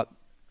talking about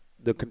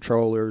the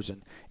controllers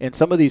and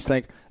some of these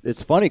things.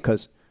 It's funny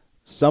because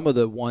some of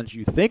the ones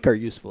you think are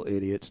useful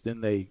idiots,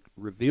 then they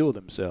reveal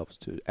themselves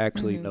to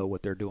actually know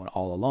what they're doing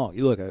all along.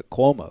 You look at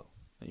Cuomo,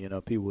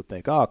 people would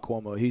think,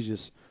 Cuomo, he's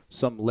just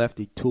some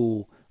lefty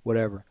tool,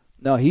 whatever.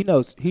 No, he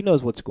knows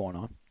what's going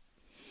on.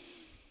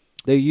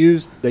 They're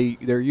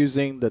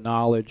using the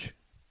knowledge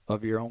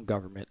of your own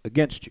government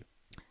against you.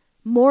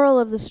 Moral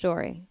of the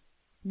story: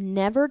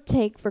 never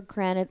take for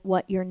granted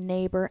what your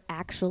neighbor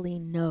actually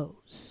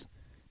knows.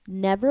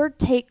 Never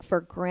take for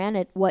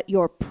granted what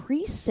your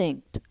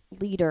precinct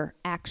leader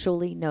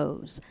actually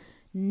knows.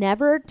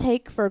 Never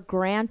take for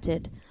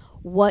granted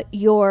what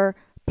your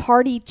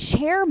party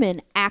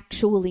chairman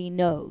actually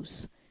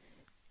knows.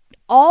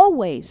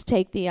 always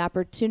take the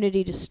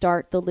opportunity to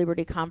start the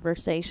liberty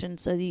conversation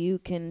so that you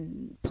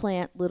can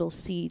plant little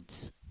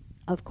seeds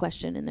of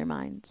question in their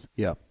minds.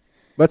 Yeah.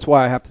 That's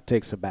why I have to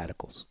take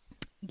sabbaticals.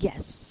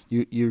 Yes.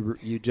 You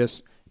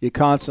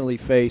constantly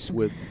faced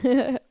with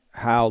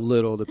how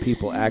little the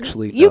people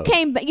actually know.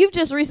 You've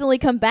just recently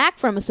come back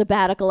from a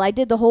sabbatical. I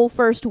did the whole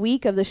first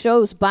week of the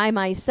shows by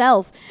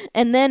myself,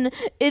 and then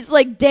it's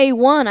like day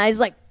one. I was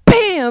like,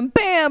 bam,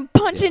 bam,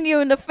 punching you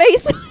in the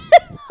face.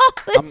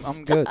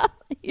 I'm good.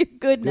 You're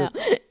good now.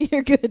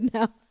 You're good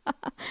now.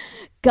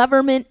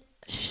 Government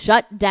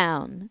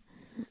shutdown.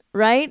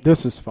 Right?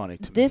 This is funny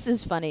to me. This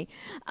is funny.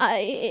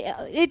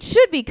 It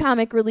should be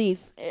comic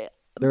relief,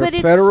 but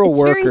it's federal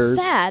very workers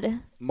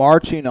sad.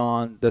 Marching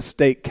on the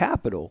state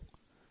capitol,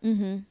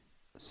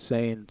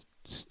 saying,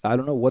 "I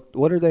don't know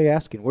what are they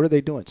asking? What are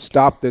they doing?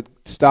 Stop the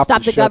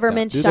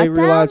government shutdown." Do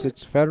they realize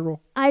it's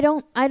federal? I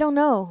don't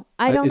know.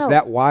 Is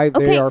that why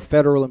they are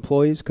federal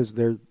employees? Because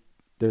they're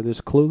this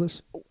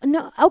clueless?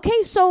 No.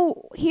 Okay.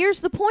 So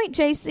here's the point,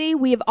 JC.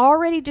 We have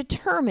already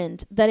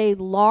determined that a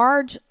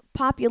large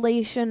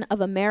population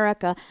of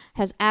America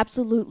has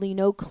absolutely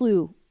no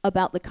clue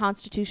about the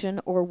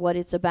Constitution or what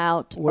it's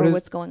about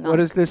what's going on. What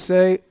does this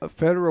say?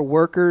 Federal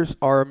workers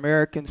are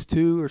Americans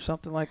too, or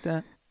something like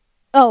that?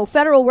 Oh,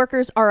 federal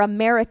workers are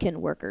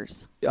American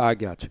workers. I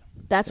got you.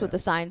 That's what the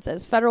sign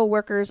says. Federal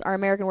workers are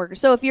American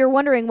workers. So if you're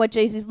wondering what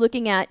JC's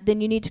looking at,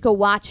 then you need to go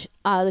watch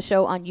the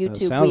show on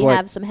YouTube. We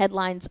have some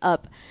headlines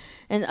up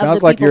and of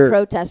the people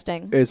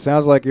protesting. It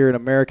sounds like you're an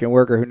American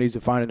worker who needs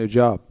to find a new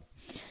job.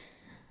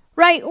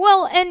 Right.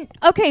 Well, and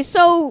okay,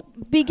 so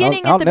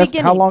beginning.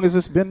 How long has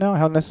this been now?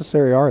 How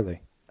necessary are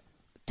they?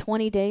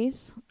 20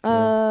 days.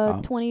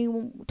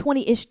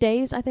 20-ish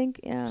days, I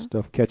think. Yeah.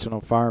 Stuff catching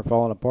on fire and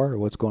falling apart, or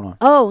what's going on?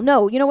 Oh,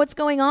 no. You know what's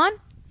going on?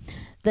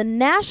 The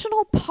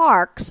national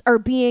parks are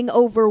being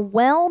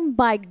overwhelmed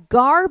by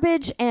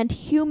garbage and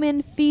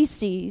human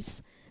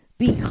feces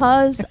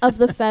because of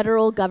the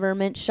federal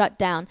government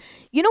shutdown.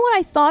 You know what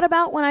I thought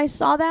about when I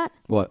saw that?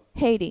 What?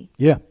 Haiti.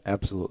 Yeah,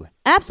 absolutely.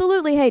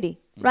 Absolutely Haiti,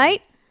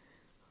 right?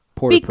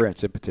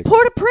 Port-au-Prince in particular.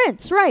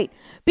 Port-au-Prince, right.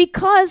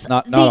 Because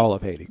not all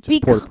of Haiti,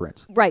 just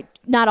Port-au-Prince. Right.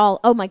 Not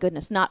all. Oh, my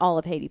goodness. Not all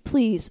of Haiti.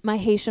 Please, my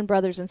Haitian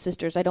brothers and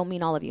sisters, I don't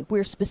mean all of you.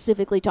 We're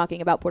specifically talking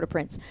about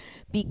Port-au-Prince.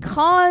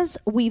 Because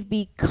we've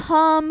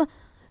become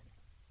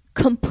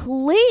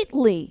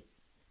completely,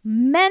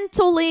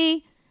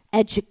 mentally,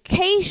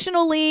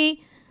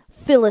 educationally,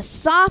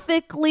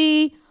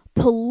 philosophically,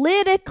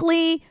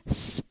 politically,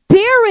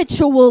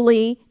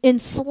 spiritually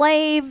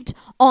enslaved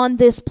on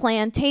this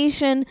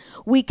plantation.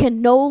 We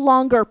can no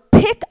longer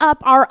pick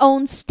up our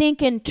own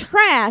stinking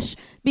trash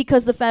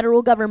because the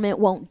federal government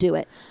won't do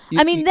it.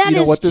 That is just... You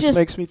know what this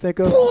makes me think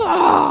of?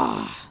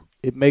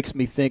 It makes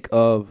me think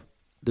of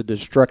the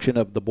destruction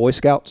of the Boy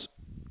Scouts,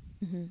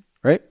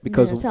 right?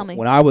 Because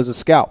when I was a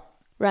scout,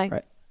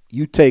 right,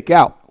 you take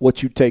out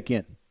what you take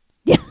in.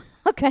 Yeah,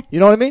 okay. You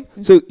know what I mean?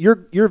 Mm-hmm. So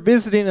you're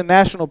visiting a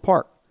national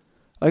park.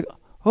 Like,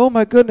 oh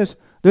my goodness,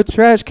 the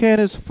trash can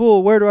is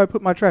full. Where do I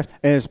put my trash?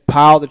 And it's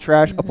piled the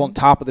trash up on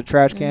top of the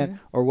trash can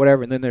or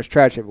whatever, and then there's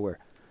trash everywhere.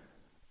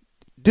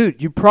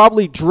 Dude, you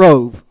probably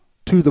drove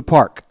to the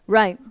park.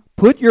 Right.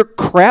 Put your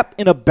crap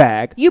in a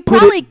bag. You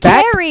probably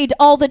carried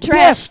all the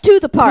trash to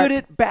the park. Put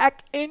it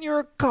back in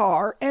your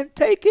car and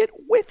take it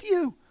with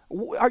you.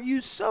 Are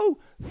you so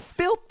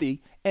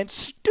filthy and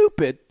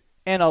stupid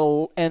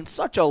and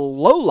such a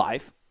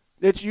lowlife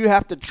that you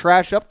have to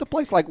trash up the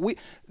place?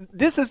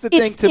 This is the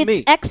thing to me.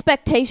 It's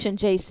expectation,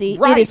 JC.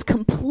 Right. It is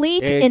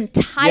complete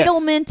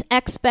entitlement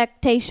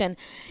expectation.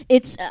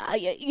 It's,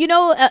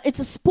 it's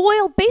a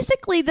spoiled,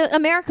 basically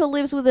America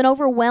lives with an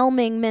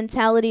overwhelming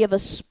mentality of a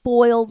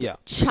spoiled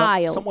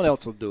child. Someone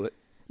else will do it.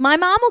 My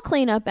mom will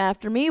clean up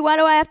after me. Why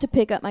do I have to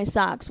pick up my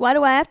socks? Why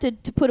do I have to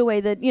put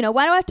away why do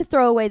I have to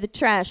throw away the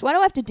trash? Why do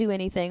I have to do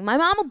anything? My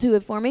mom will do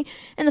it for me.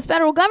 And the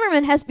federal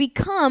government has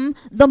become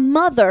the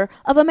mother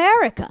of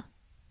America.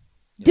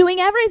 We're doing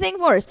everything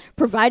for us,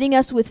 providing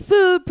us with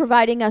food,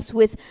 providing us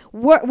with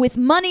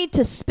money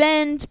to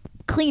spend,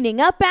 cleaning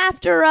up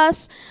after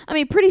us. I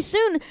mean, pretty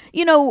soon,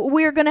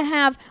 we're going to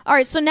have, all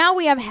right, so now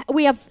we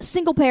have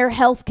single payer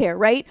health care,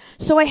 right?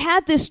 So I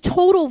had this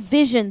total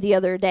vision the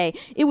other day.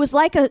 It was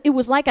like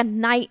a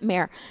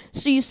nightmare.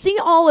 So you see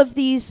all of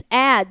these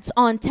ads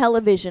on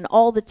television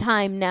all the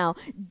time now.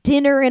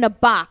 Dinner in a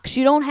box.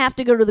 You don't have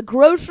to go to the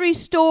grocery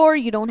store.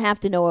 You don't have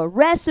to know a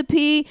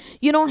recipe.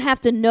 You don't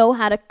have to know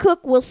how to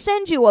cook. We'll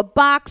send you a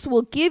box.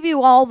 We'll give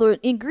you all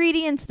the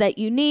ingredients that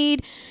you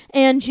need,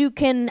 and you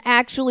can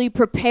actually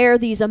prepare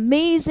these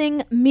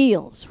amazing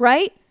meals,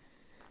 right?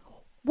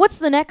 What's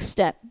the next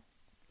step?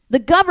 The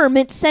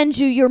government sends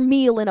you your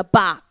meal in a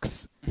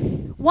box.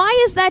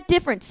 Why is that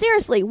different?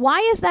 Seriously, why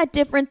is that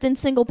different than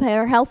single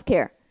payer health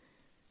care?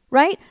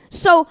 Right?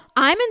 So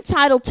I'm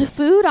entitled to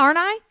food, aren't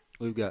I?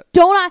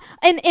 Don't I?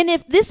 And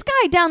if this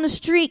guy down the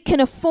street can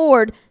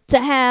afford to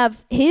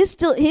have his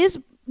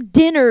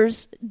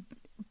dinners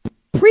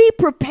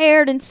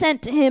pre-prepared and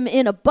sent to him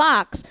in a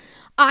box,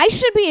 I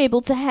should be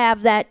able to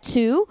have that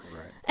too. Right.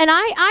 And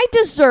I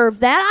deserve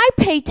that.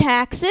 I pay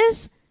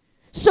taxes.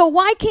 So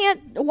why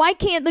can't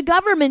the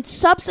government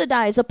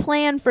subsidize a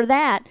plan for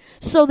that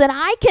so that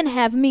I can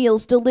have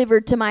meals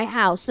delivered to my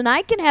house and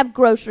I can have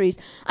groceries?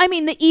 I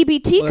mean, the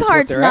EBT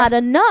card's not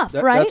enough,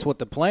 right? That's what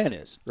the plan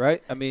is,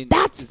 right? I mean,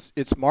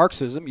 it's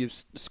Marxism. You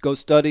go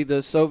study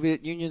the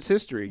Soviet Union's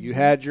history. You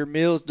had your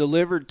meals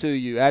delivered to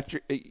you at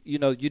your, you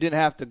didn't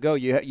have to go.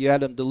 You had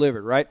them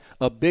delivered, right?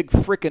 A big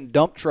freaking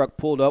dump truck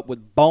pulled up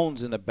with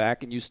bones in the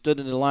back, and you stood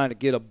in the line to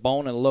get a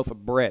bone and a loaf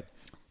of bread.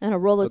 And a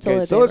roll of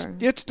toilet so paper.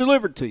 it's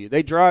delivered to you.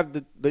 They drive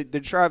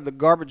the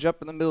garbage up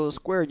in the middle of the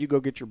square, and you go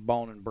get your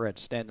bone and bread.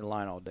 Stand in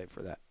line all day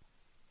for that.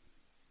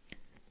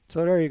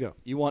 So there you go.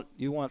 You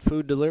want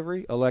food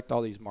delivery? Elect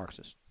all these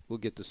Marxists. We'll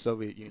get the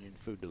Soviet Union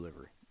food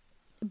delivery.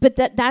 But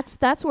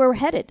that's where we're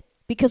headed,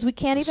 because we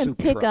can't even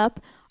pick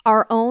up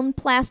our own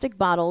plastic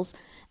bottles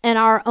and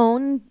our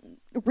own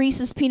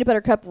Reese's peanut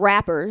butter cup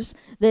wrappers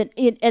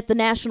at the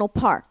national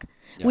park.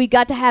 Yeah. We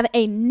got to have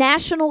a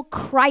national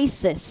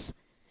crisis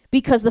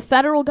because the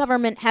federal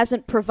government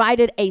hasn't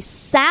provided a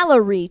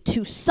salary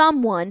to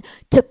someone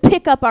to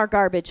pick up our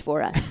garbage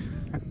for us.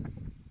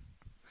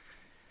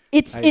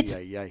 It's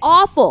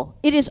awful.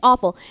 It is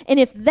awful. And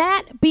if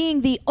that being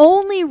the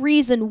only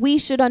reason we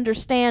should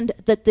understand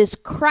that this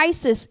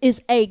crisis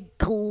is a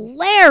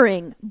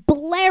glaring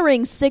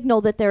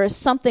signal that there is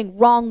something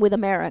wrong with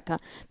America,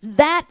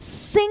 that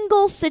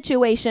single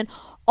situation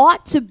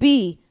ought to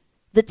be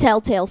the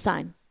telltale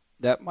sign.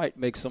 That might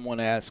make someone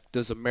ask,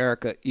 does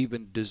America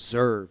even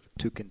deserve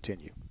to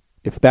continue?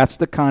 If that's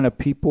the kind of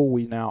people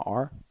we now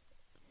are,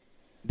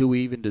 do we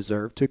even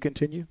deserve to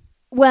continue?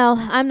 Well,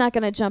 I'm not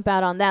going to jump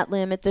out on that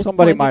limb at this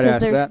point because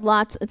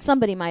there's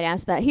somebody might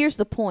ask that. Here's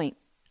the point,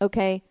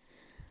 okay?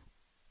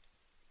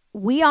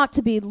 We ought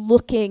to be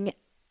looking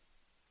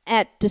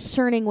at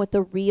discerning what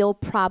the real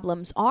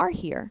problems are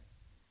here.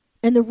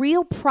 And the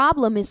real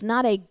problem is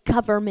not a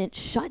government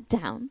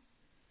shutdown.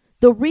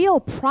 The real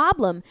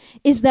problem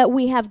is that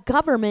we have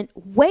government,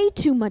 way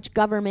too much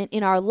government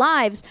in our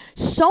lives,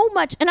 so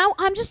much, and I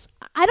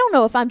don't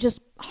know if I'm just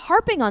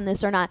harping on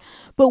this or not,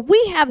 but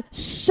we have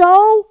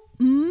so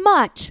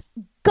much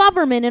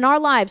government in our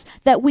lives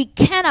that we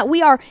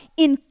are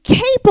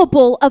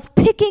incapable of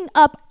picking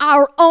up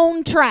our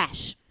own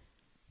trash.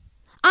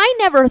 I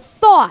never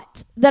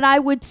thought that I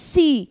would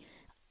see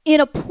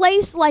in a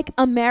place like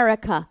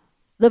America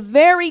the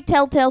very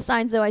telltale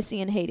signs that I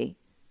see in Haiti.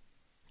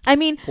 I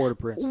mean,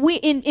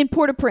 in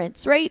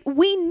Port-au-Prince, right?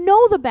 We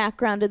know the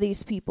background of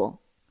these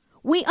people.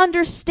 We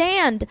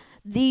understand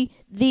the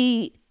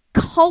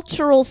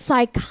cultural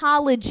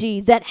psychology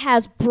that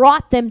has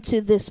brought them to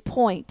this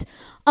point.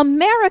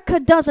 America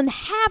doesn't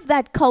have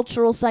that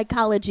cultural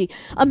psychology.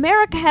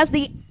 America has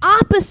the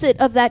opposite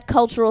of that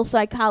cultural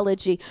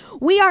psychology.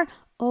 We are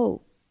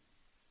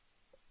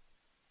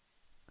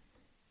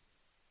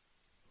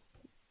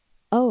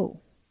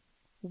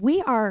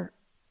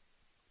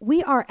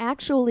we are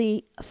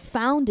actually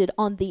founded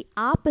on the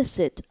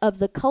opposite of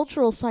the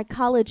cultural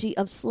psychology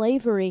of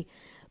slavery,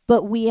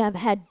 but we have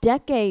had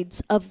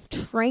decades of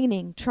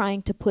training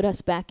trying to put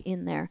us back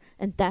in there,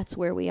 and that's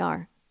where we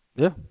are.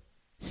 Yeah.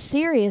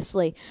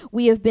 Seriously,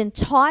 we have been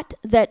taught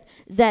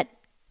that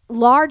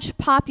large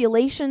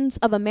populations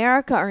of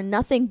America are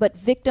nothing but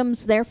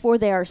victims, therefore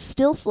they are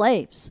still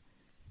slaves.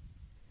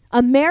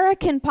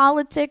 American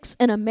politics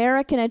and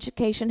American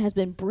education has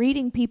been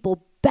breeding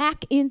people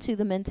back into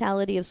the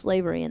mentality of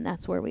slavery, and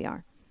that's where we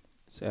are.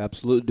 It's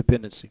absolute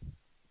dependency.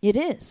 It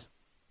is.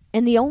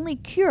 And the only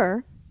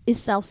cure is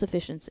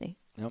self-sufficiency.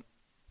 Yep.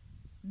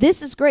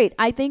 This is great.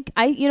 I think,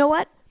 you know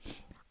what?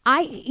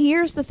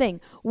 Here's the thing.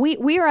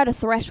 We are at a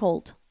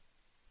threshold.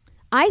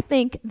 I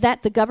think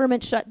that the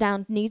government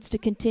shutdown needs to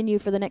continue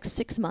for the next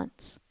 6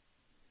 months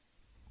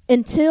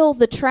until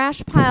the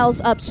trash piles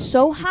up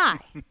so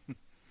high.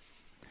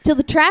 Till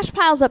the trash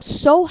piles up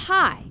so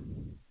high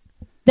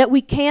that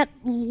we can't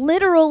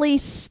literally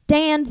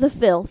stand the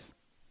filth,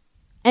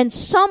 and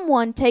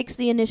someone takes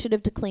the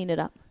initiative to clean it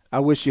up. I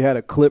wish you had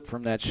a clip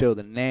from that show,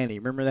 The Nanny.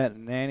 Remember that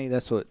Nanny?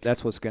 That's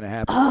what's going to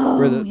happen.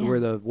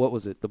 Oh, what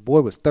was it? The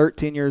boy was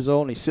 13 years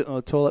old, and he's sitting on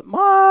the toilet.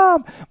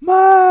 Mom,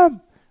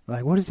 Mom.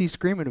 Like, what is he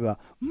screaming about?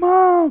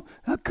 Mom,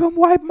 come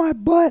wipe my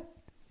butt.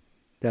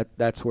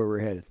 That's where we're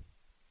headed.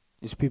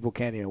 These people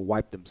can't even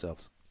wipe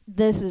themselves.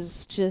 This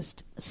is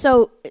just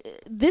so.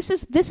 This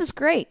is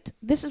great.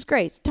 This is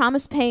great.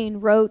 Thomas Paine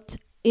wrote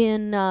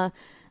in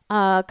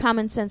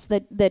Common Sense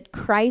that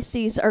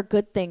crises are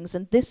good things,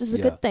 and this is a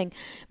good thing.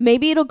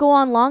 Maybe it'll go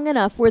on long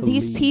enough where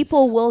these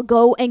people will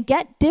go and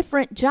get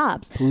different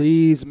jobs.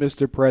 Please,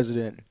 Mr.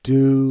 President,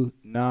 do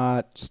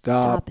not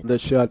stop the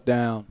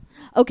shutdown.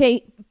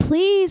 Okay,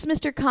 Please,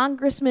 Mr.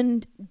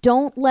 Congressman,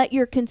 don't let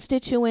your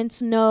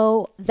constituents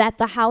know that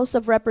the House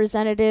of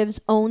Representatives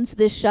owns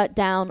this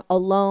shutdown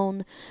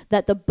alone,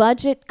 that the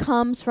budget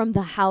comes from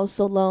the House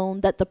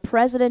alone, that the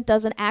president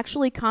doesn't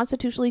actually,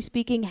 constitutionally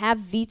speaking, have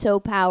veto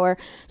power.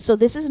 So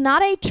this is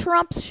not a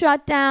Trump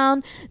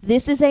shutdown.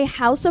 This is a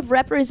House of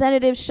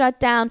Representatives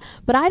shutdown.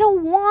 But I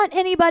don't want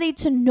anybody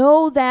to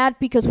know that,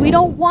 because we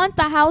don't want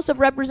the House of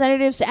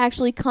Representatives to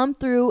actually come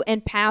through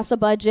and pass a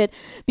budget,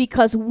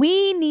 because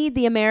we need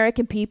the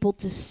American people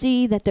to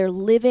see that they're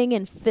living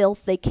in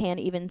filth they can't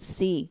even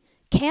see.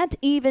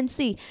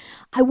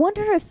 I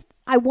wonder if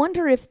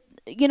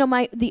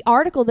the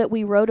article that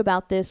we wrote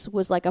about this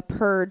was like a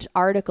purge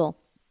article.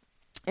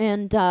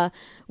 And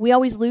we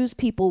always lose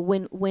people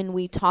when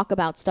we talk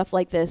about stuff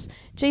like this.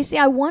 JC,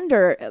 I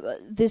wonder,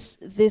 this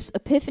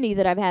epiphany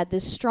that I've had,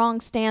 this strong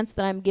stance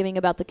that I'm giving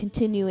about the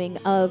continuing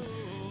of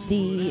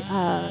the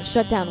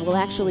shutdown will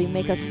actually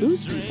make us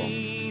lose people.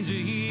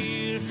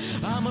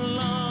 I'm a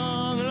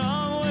long,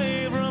 long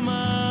way from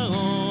my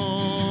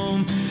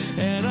home,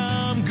 and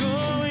I'm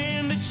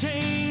going to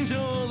change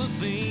all the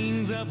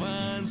things I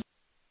find.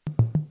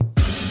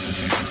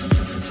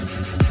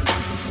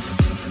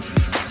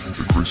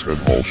 The Chris and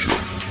Hall Show.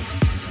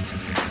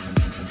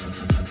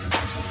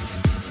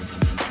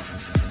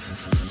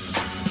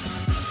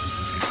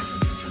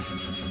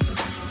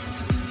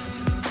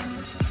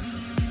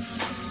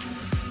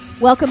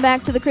 Welcome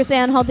back to the Chris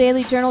Ann Hall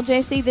Daily Journal,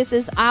 JC. This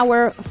is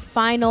our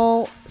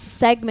final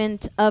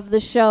segment of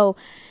the show.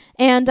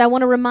 And I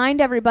want to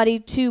remind everybody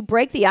to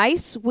break the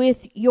ice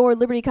with your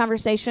Liberty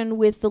conversation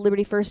with the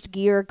Liberty First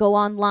gear. Go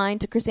online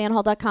to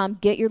chrisannhall.com.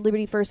 Get your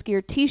Liberty First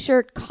gear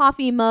t-shirt,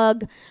 coffee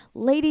mug.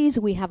 Ladies,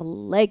 we have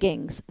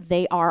leggings.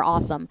 They are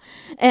awesome.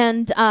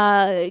 And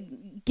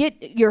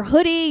get your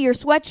hoodie, your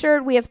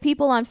sweatshirt. We have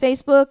people on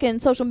Facebook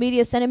and social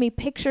media sending me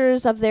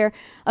pictures of their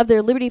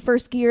Liberty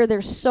First gear.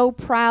 They're so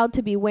proud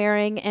to be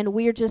wearing, and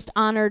we're just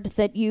honored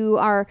that you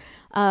are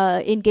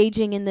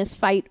engaging in this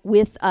fight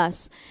with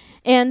us.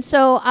 And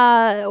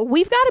so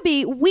we've got to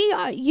be,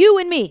 you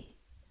and me,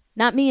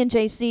 not me and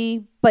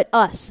JC, but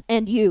us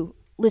and you,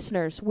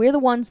 listeners. We're the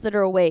ones that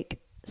are awake.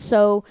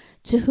 So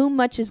to whom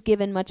much is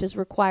given, much is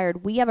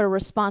required. We have a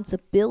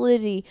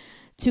responsibility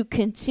to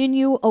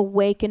continue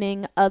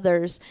awakening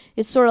others.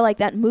 It's sort of like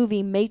that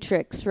movie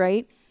Matrix,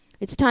 right?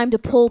 It's time to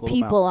pull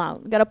people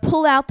out. We've got to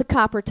pull out the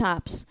copper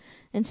tops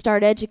and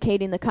start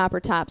educating the copper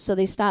tops so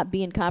they stop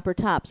being copper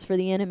tops for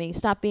the enemy,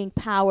 stop being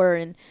power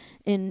and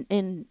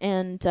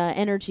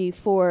energy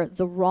for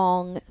the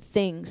wrong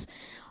things.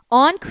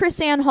 On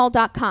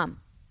chrisannhall.com,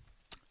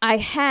 I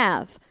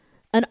have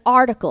an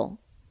article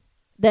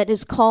that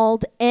is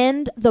called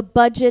End the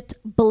Budget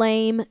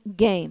Blame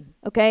Game,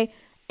 okay?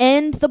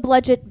 End the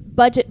budget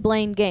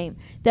blame game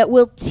that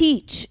will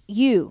teach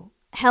you,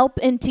 help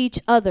and teach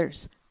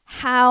others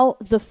how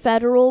the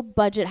federal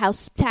budget, how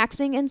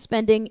taxing and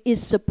spending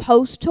is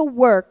supposed to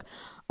work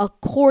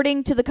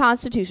according to the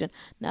Constitution,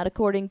 not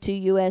according to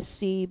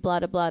USC, blah,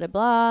 blah, blah,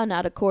 blah,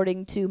 not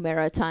according to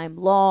maritime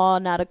law,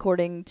 not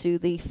according to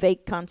the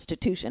fake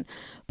Constitution,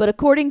 but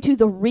according to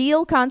the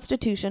real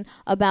Constitution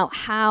about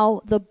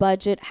how the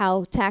budget,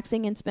 how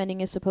taxing and spending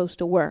is supposed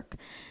to work.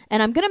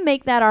 And I'm going to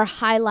make that our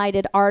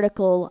highlighted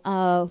article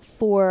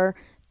for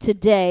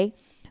today,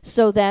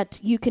 so that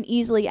you can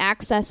easily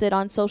access it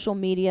on social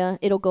media.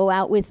 It'll go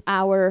out with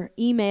our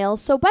email.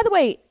 So, by the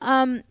way,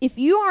 if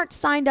you aren't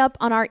signed up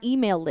on our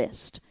email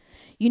list,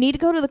 you need to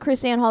go to the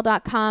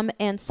chrisannhall.com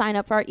and sign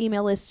up for our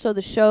email list so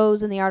the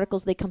shows and the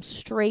articles, they come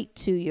straight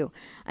to you.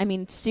 I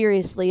mean,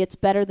 seriously, it's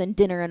better than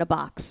dinner in a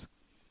box.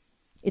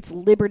 It's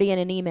liberty in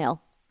an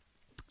email.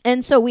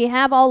 And so we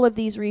have all of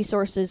these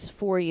resources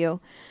for you.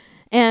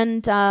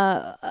 And,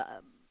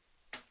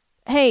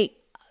 hey,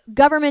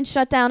 government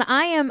shutdown.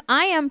 I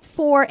am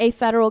for a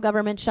federal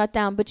government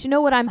shutdown, but you know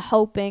what I'm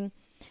hoping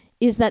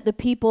is that the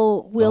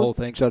people will... The whole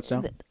thing shuts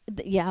down?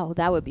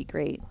 That would be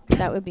great.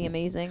 That would be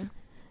amazing.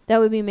 That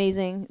would be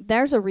amazing.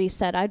 There's a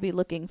reset I'd be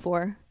looking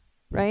for,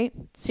 right?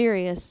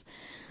 Serious.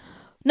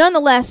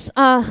 Nonetheless,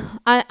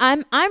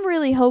 I'm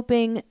really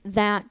hoping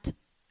that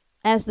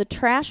as the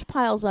trash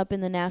piles up in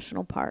the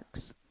national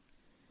parks,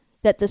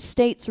 that the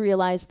states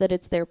realize that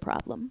it's their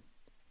problem.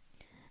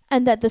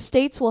 And that the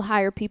states will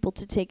hire people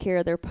to take care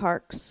of their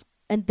parks.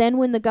 And then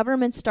when the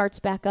government starts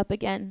back up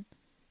again,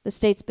 the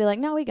states be like,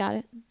 no, we got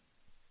it.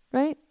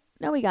 Right?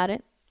 No, we got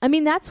it. I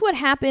mean, that's what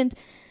happened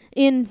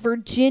in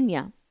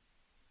Virginia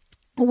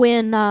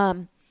when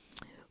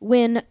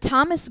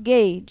Thomas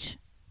Gage,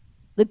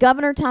 the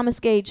governor Thomas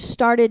Gage,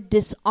 started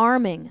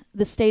disarming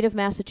the state of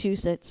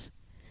Massachusetts.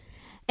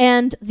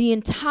 And the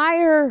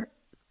entire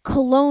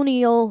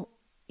colonial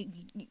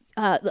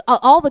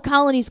all the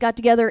colonies got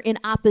together in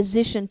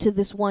opposition to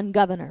this one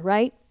governor,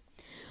 right?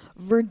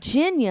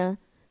 Virginia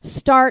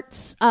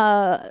starts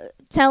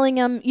telling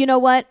them, you know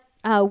what?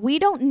 We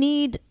don't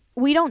need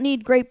we don't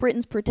need Great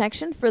Britain's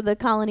protection for the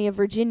colony of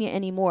Virginia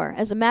anymore.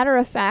 As a matter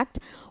of fact,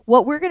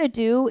 what we're going to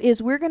do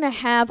is we're going to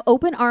have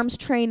open arms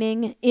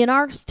training in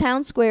our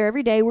town square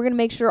every day. We're going to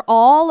make sure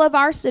all of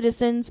our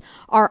citizens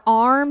are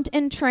armed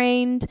and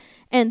trained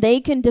and they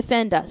can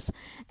defend us.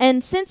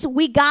 And since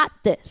we got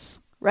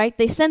this, right,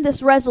 they send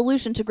this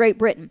resolution to Great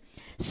Britain.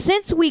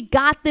 Since we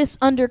got this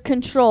under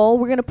control,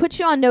 we're going to put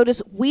you on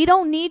notice. We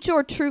don't need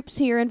your troops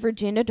here in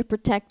Virginia to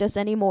protect us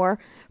anymore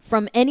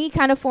from any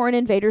kind of foreign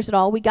invaders at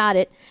all. We got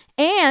it.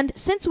 And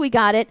since we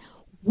got it,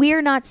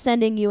 we're not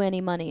sending you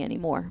any money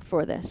anymore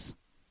for this.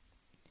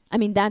 I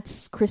mean,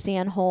 that's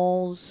Chrisanne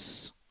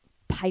Hall's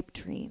pipe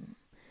dream,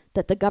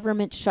 that the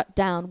government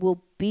shutdown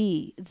will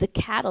be the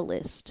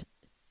catalyst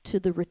to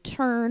the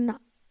return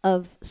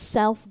of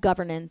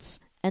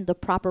self-governance and the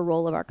proper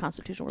role of our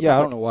constitutional republic. Yeah,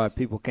 I don't know why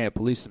people can't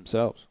police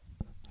themselves.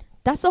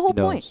 That's the whole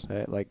point.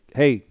 Like,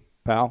 hey,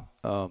 pal,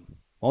 why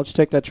don't you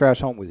take that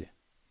trash home with you?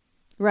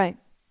 Right.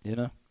 You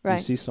know? Right.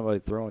 You see somebody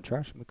throwing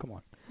trash, I mean, come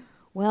on.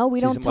 Well, we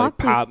don't talk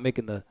to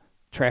making the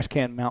trash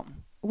can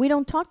mountain. we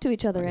don't talk to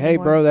each other Hey,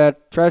 anymore. bro,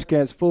 that trash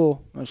can's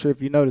full. I'm not sure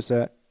if you noticed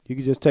that. You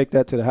can just take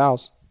that to the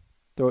house,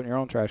 throw it in your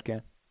own trash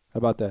can. How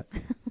about that?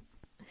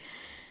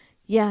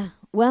 Yeah.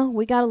 Well,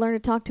 we got to learn to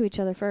talk to each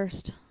other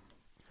first.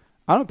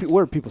 I don't.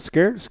 What are people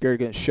scared? Scared of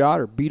getting shot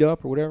or beat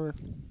up or whatever?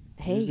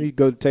 Hey. You need to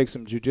go take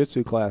some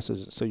jiu-jitsu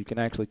classes so you can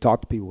actually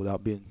talk to people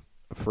without being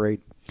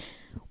afraid.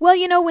 Well,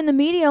 you know, when the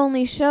media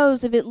only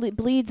shows if it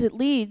bleeds, it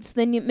leads,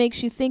 then it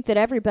makes you think that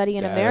everybody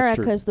in Yeah,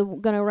 America that's is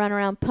going to run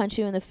around, punch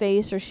you in the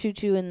face, or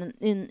shoot you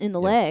in the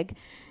leg.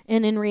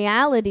 And in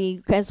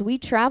reality, as we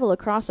travel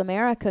across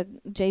America,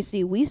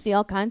 JC, we see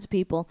all kinds of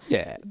people.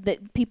 Yeah.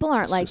 That people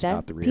aren't It's like just that.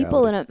 not the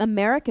People reality.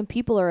 American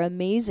people are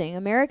amazing.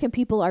 American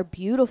people are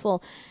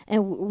beautiful,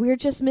 and we're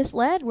just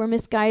misled. We're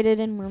misguided,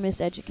 and we're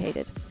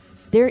miseducated.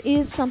 There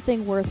is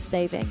something worth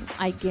saving.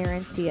 I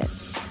guarantee it.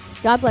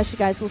 God bless you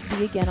guys. We'll see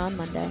you again on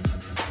Monday.